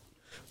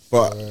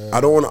 But I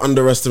don't want to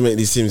underestimate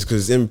these teams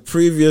because in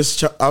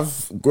previous,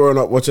 I've grown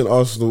up watching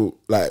Arsenal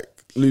like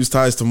lose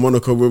ties to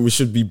Monaco when we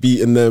should be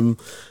beating them.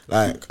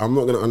 Like, I'm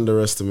not going to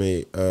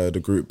underestimate the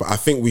group, but I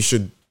think we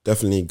should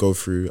definitely go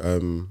through.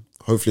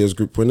 Hopefully, as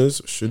group winners,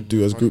 should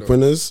do as group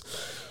winners.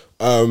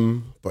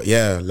 But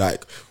yeah,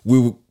 like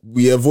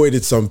we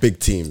avoided some big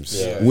teams.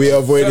 yeah. We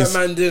avoided.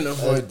 certain man didn't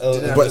avoid.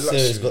 didn't have but- the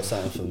Nasir's luxury. got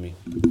something for me.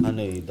 I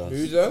know he does.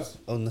 Who does?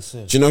 Oh,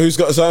 Nasir. Do you know who's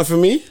got something for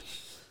me?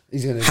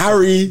 He's gonna.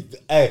 Harry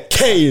Hey,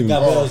 Kane.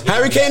 Gabriel's gonna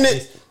Harry be Kane. Like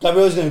this.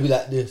 Gabriel's gonna be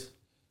like this.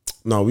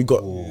 No, we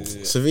got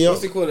Sevilla.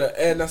 What's they call it?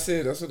 That's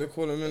it. That's what they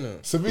call him,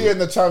 innit? Sevilla in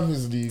the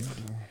Champions League.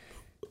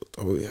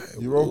 Oh, yeah.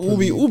 Europa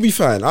We'll be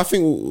fine. I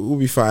think we'll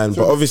be fine.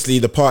 But obviously,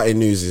 the party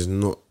news is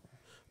not.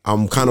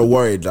 I'm kind of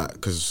worried that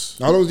because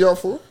How long was he out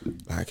for?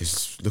 like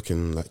it's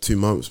looking like 2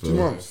 months, bro. 2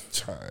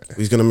 months.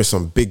 He's gonna miss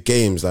some big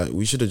games. Like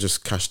we should have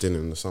just cashed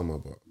in the summer,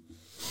 but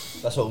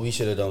That's what we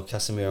should have done.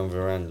 Casemiro and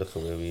Varane. Look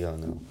at where we are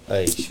now.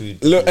 Hey,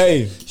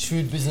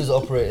 shrewd business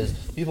operators.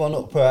 People are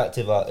not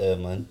proactive out there,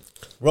 man.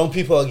 Wrong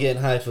people are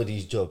getting hired for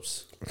these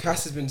jobs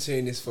Cass has been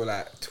saying this for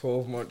like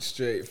 12 months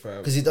straight, fam.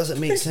 because it doesn't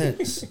make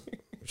sense.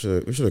 we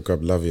should have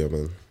grabbed Lavia,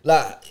 man.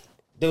 Like,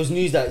 there was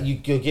news that you're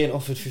getting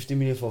offered 50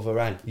 million for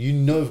Varane. You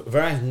know,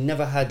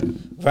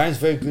 Varane's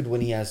very good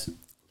when he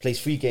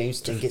plays 3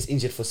 games and gets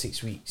injured for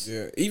 6 weeks.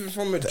 Yeah, even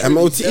from a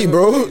MOT,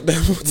 bro. The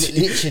MOT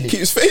Literally.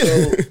 keeps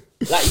failing.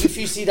 So, like, if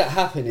you see that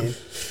happening,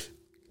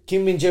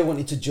 Kim Min Jae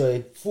wanted to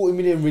join, 40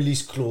 million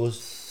release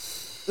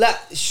clause. Like,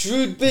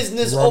 shrewd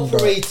business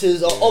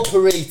operators are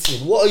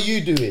operating. What are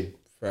you doing?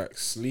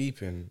 Facts,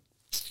 sleeping.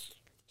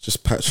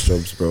 Just patch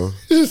jobs, bro.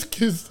 This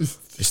kid's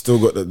They still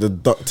got the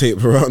duct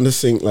tape around the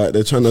sink, like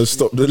they're trying to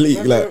stop the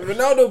leak. Like,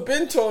 Ronaldo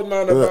been told,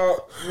 man,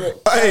 about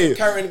what hey,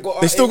 Karen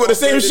got. they still got the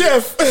same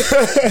chef.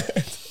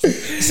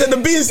 He said the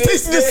beans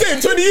tasted the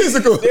same 20 years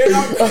ago. They're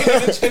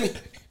upgrading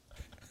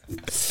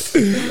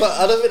the But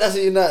I don't think that's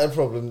a United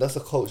problem. That's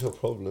a cultural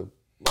problem.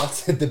 I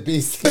said the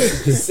beast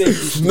is the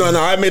same. No,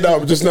 I made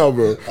that up just now,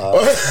 bro.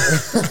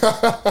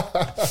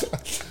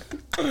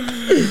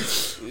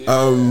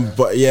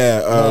 But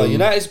yeah,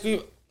 United's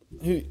group,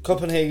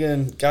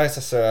 Copenhagen,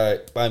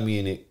 Galatasaray, Bayern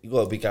Munich. You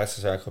got to beat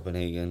Galatasaray,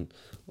 Copenhagen.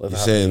 Whatever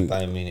happens saying- in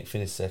Bayern Munich,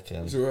 finish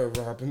second. So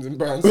whatever happens in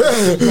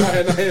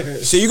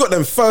Bayern. so you got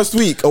them first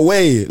week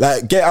away,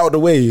 like get out of the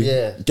way,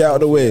 Yeah. get out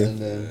of the way,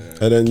 And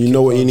and then you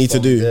know what you need to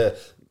from do.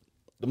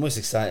 The most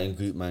exciting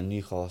group, man,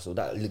 Newcastle.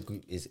 That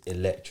group is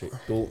electric.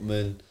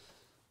 Dortmund,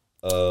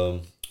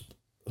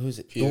 Who's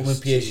it?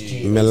 Dortmund,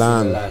 PSG,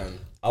 Milan.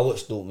 I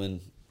watched Dortmund.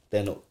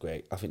 They're not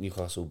great. I think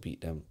Newcastle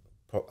beat them.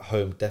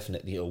 Home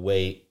definitely,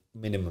 away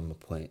minimum a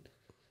point.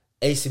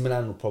 AC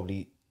Milan will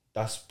probably.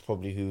 That's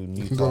probably who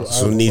Newcastle.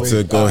 So need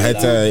to go head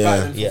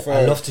to Yeah,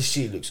 and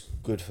Loftus-Cheek looks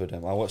good for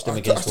them. I watched them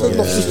against.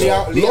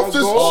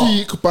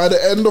 Loftus-Cheek by the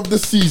end of the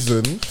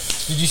season.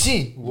 Did you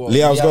see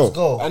Leao's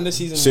goal? And the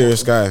season.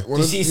 Serious guy. Did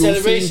you see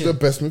celebration? The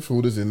best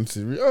midfielders in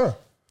Serie A.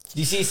 Did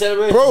you see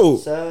celebration,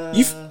 Bro?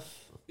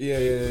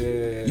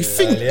 Yeah. You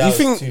think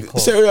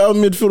Serie A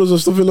midfielders are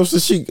stopping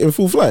Loftus-Cheek in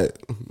full flight?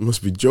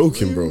 Must be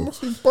joking, bro.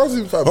 Must be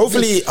buzzing, fam.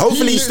 Hopefully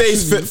he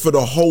stays fit for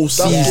the whole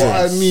season. That's what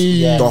I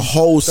need. The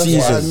whole That's season.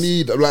 what I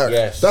need.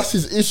 Like that's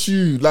his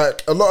issue.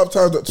 Like a lot of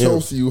times at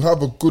Chelsea, you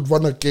have a good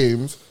run of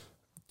games,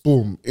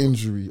 boom,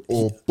 injury,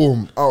 or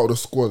boom, out of the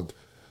squad.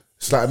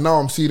 It's like now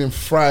I'm seeing him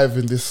thrive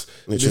in this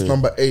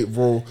number 8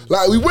 role.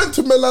 Like we went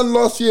to Milan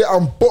last year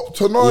and bopped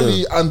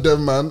Tonali and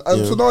them, man.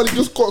 And Tonali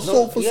just got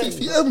sold for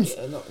 60 M's.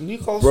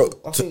 Newcastle, Bro,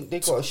 I think they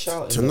got a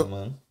shout in that,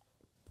 man.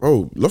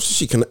 Bro,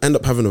 Loftus-Cheek can end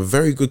up having a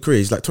very good career.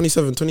 He's like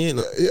 27, 28.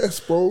 Yes,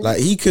 bro. Like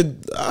he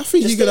could, I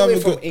think Just he could stay have away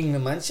a from good.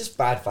 England, man. It's just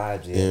bad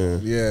vibes. Yeah,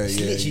 It's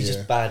literally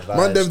just bad vibes.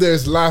 Man,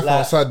 there's life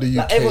outside the UK.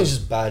 Like everyone's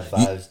just bad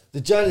vibes. The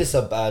journalists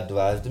are bad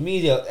vibes. The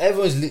media,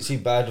 everyone's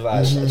literally bad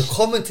vibes. Like, the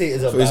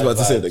commentators are bad vibes. He's about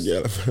to say the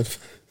girl.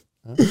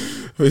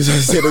 He's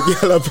about to say the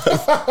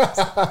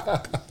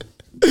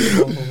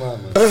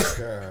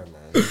girl.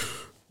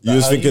 You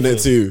was thinking it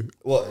too.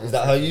 What, is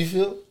that how you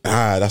feel?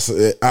 That's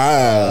it.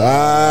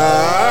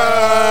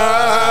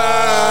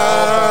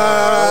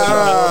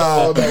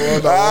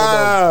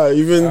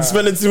 You've been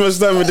spending too much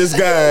time with this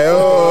guy.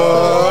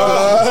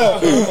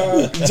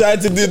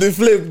 Trying to do the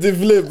flip.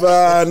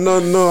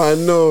 No, I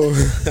know.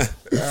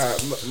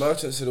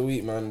 Merchants of the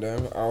week, man.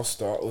 Then I'll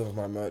start with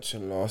my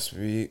merchant last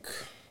week,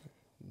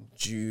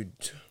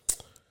 Jude.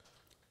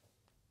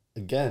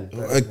 Again,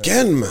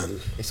 man.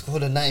 He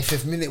scored a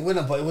 95th minute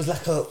winner, but it was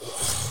like a.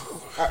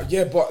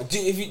 Yeah, but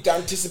if you the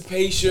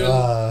anticipation,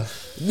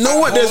 There's no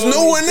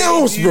one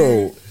else,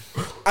 bro.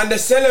 And the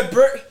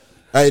celebrate.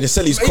 Hey, the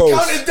Selly's He cold.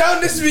 counted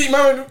down this week,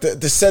 man.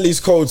 The Selly's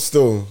cold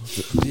still.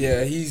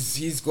 Yeah,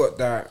 he's got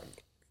that.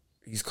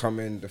 He's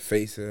coming the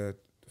face of the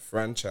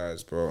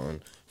franchise, bro.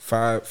 And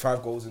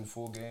five goals in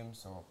 4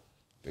 games. So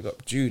big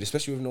up Jude,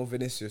 especially with no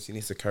Vinicius. He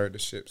needs to carry the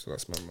ship. So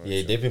that's my merchant.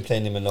 Yeah, they've been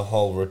playing him in the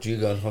hole.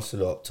 Rodrigo and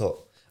Hostler up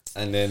top.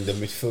 And then the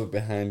midfield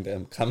behind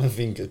them,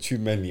 Camavinga,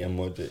 Tchouameni and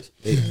Modric.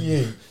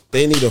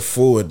 They need a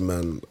forward,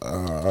 man.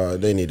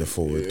 They need a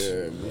forward.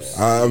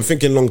 I'm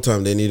thinking long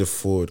term. They need a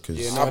forward because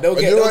they'll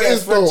get a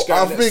French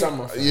guy next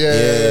summer.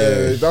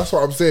 That's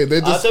what I'm saying. I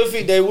don't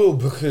think they will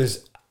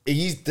because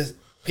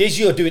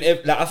PSG are doing.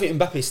 Like I think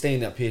Mbappe's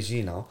staying at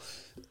PSG now.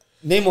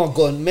 Neymar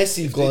gone,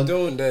 Messi gone.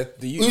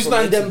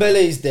 Ousmane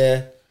Dembele is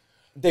there.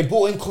 They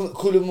brought in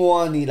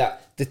Koulibaly.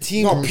 Like the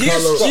team.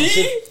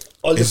 PSG.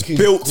 It's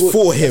built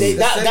for him.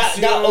 That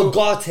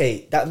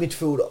Ugarte, that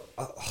midfielder,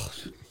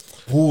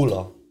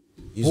 baller.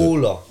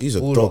 He's a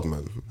dog,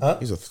 man. Huh?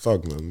 He's a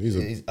thug, man.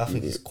 I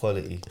think it's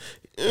quality.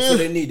 So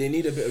they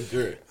need a bit of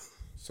grit.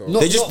 So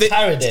Not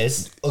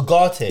Paredes,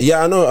 Ugarte.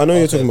 Yeah, I know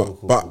you're talking about,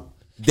 cool. but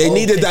they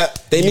needed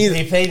that. They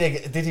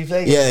needed. Did he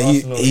play?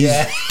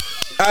 Yeah,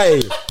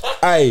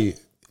 Hey.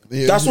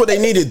 That's what they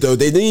needed, though.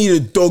 They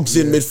needed dogs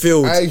in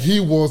midfield.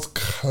 He was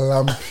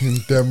clamping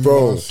them,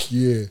 bro. last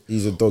year.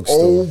 He's a dog.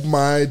 Oh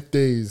my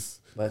days.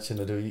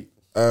 Merchant of the week.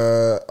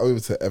 I'll give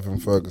it to Evan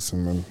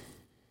Ferguson, man.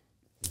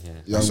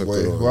 Young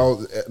boy.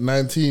 Well,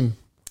 19.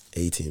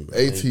 18.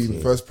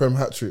 18. First Prem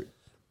hat trick.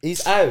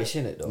 He's Irish,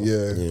 isn't it, though?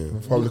 Yeah.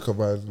 Republic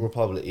of Ireland.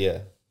 Republic,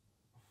 yeah.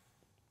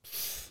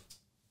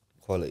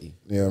 Quality.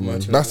 Yeah, man.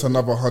 That's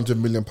another £100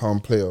 million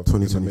player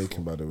in the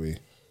making, by the way.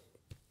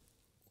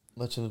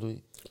 Merchant of the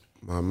week.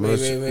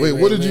 Wait,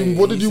 what did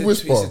you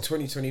whisper?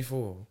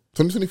 2024.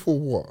 2024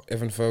 what?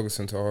 Evan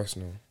Ferguson to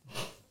Arsenal.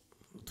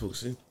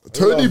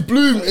 Tony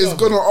Bloom is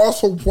gonna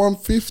ask for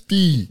 150.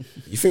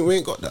 You think we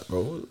ain't got that,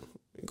 bro?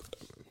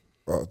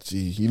 Oh gee,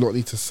 you lot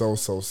need to sell,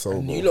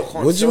 bro.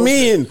 What do you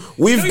mean?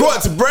 We've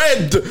got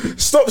bread.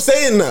 Stop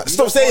saying that.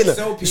 Stop saying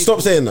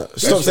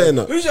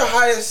that. Who's your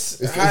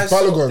highest? It's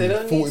Balogun. They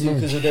don't need to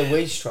because of their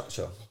wage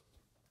structure.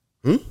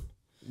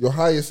 Your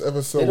highest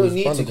ever sold. They don't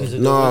need to because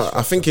of their wage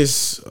I think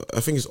it's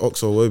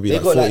Oxo will be they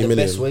like got 40 like the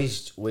million.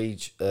 best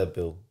wage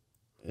bill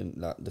in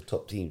like the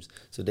top teams,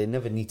 so they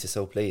never need to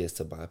sell players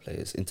to buy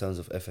players in terms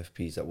of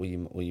FFPs. Like what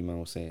you man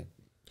was saying.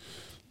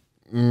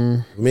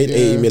 Made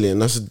 80 million.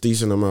 That's a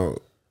decent amount.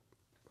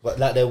 But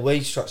like their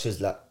wage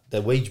structures, like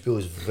their wage bill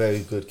is very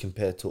good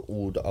compared to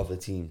all the other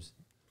teams,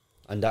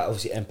 and that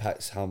obviously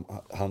impacts how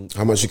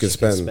much you can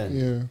spend.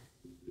 Yeah.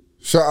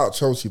 Shout out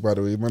Chelsea, by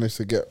the way. Managed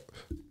to get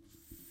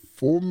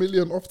 4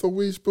 million off the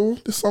wage bill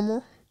this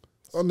summer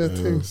on their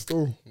team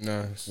still.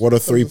 Nice. What are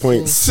 3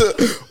 points?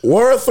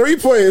 What are 3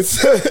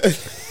 points?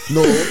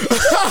 No.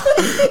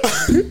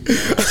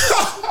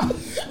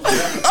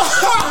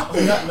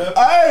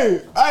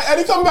 Hey,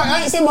 Eddie, come back.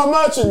 I ain't seen my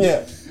merchant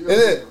yet. Is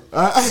it?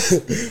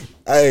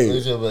 Hey,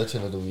 Who's your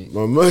merchant of the week?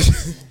 my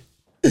merchant.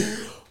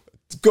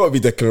 It's got to be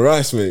Declan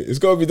Rice, mate. It's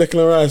got to be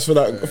Declan Rice for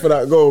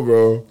that goal,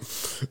 bro.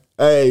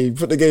 Hey,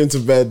 put the game to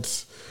bed.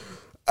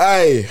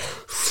 Hey,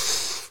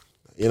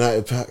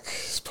 United pack.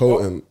 It's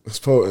potent. It's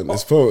potent.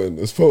 It's potent.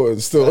 It's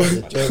potent.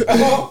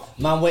 Still.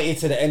 Man waited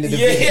to the end of the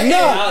video.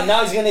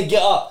 Now he's gonna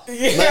get up.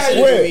 Match of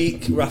the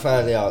week,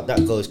 Rafael Leao.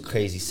 That goes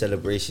crazy.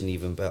 Celebration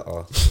even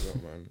better.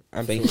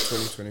 And for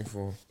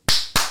 2024.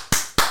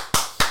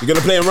 You're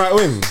gonna play him right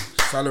wing.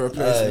 Salah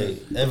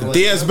replacement.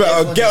 Diaz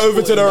better get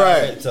over to the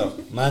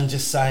right. Man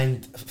just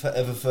signed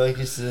Forever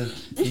Ferguson.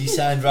 He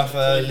signed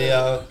Rafael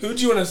Leao. Who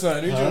do you want to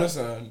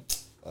sign?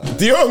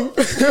 De Jong.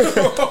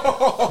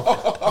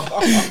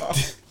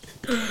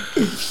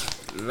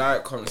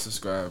 Like, comment,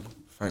 subscribe.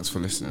 Thanks for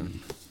listening.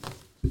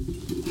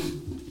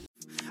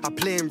 I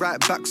play him right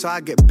back, so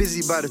I get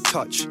busy by the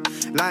touch.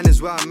 Line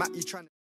is where I'm at, you trying to.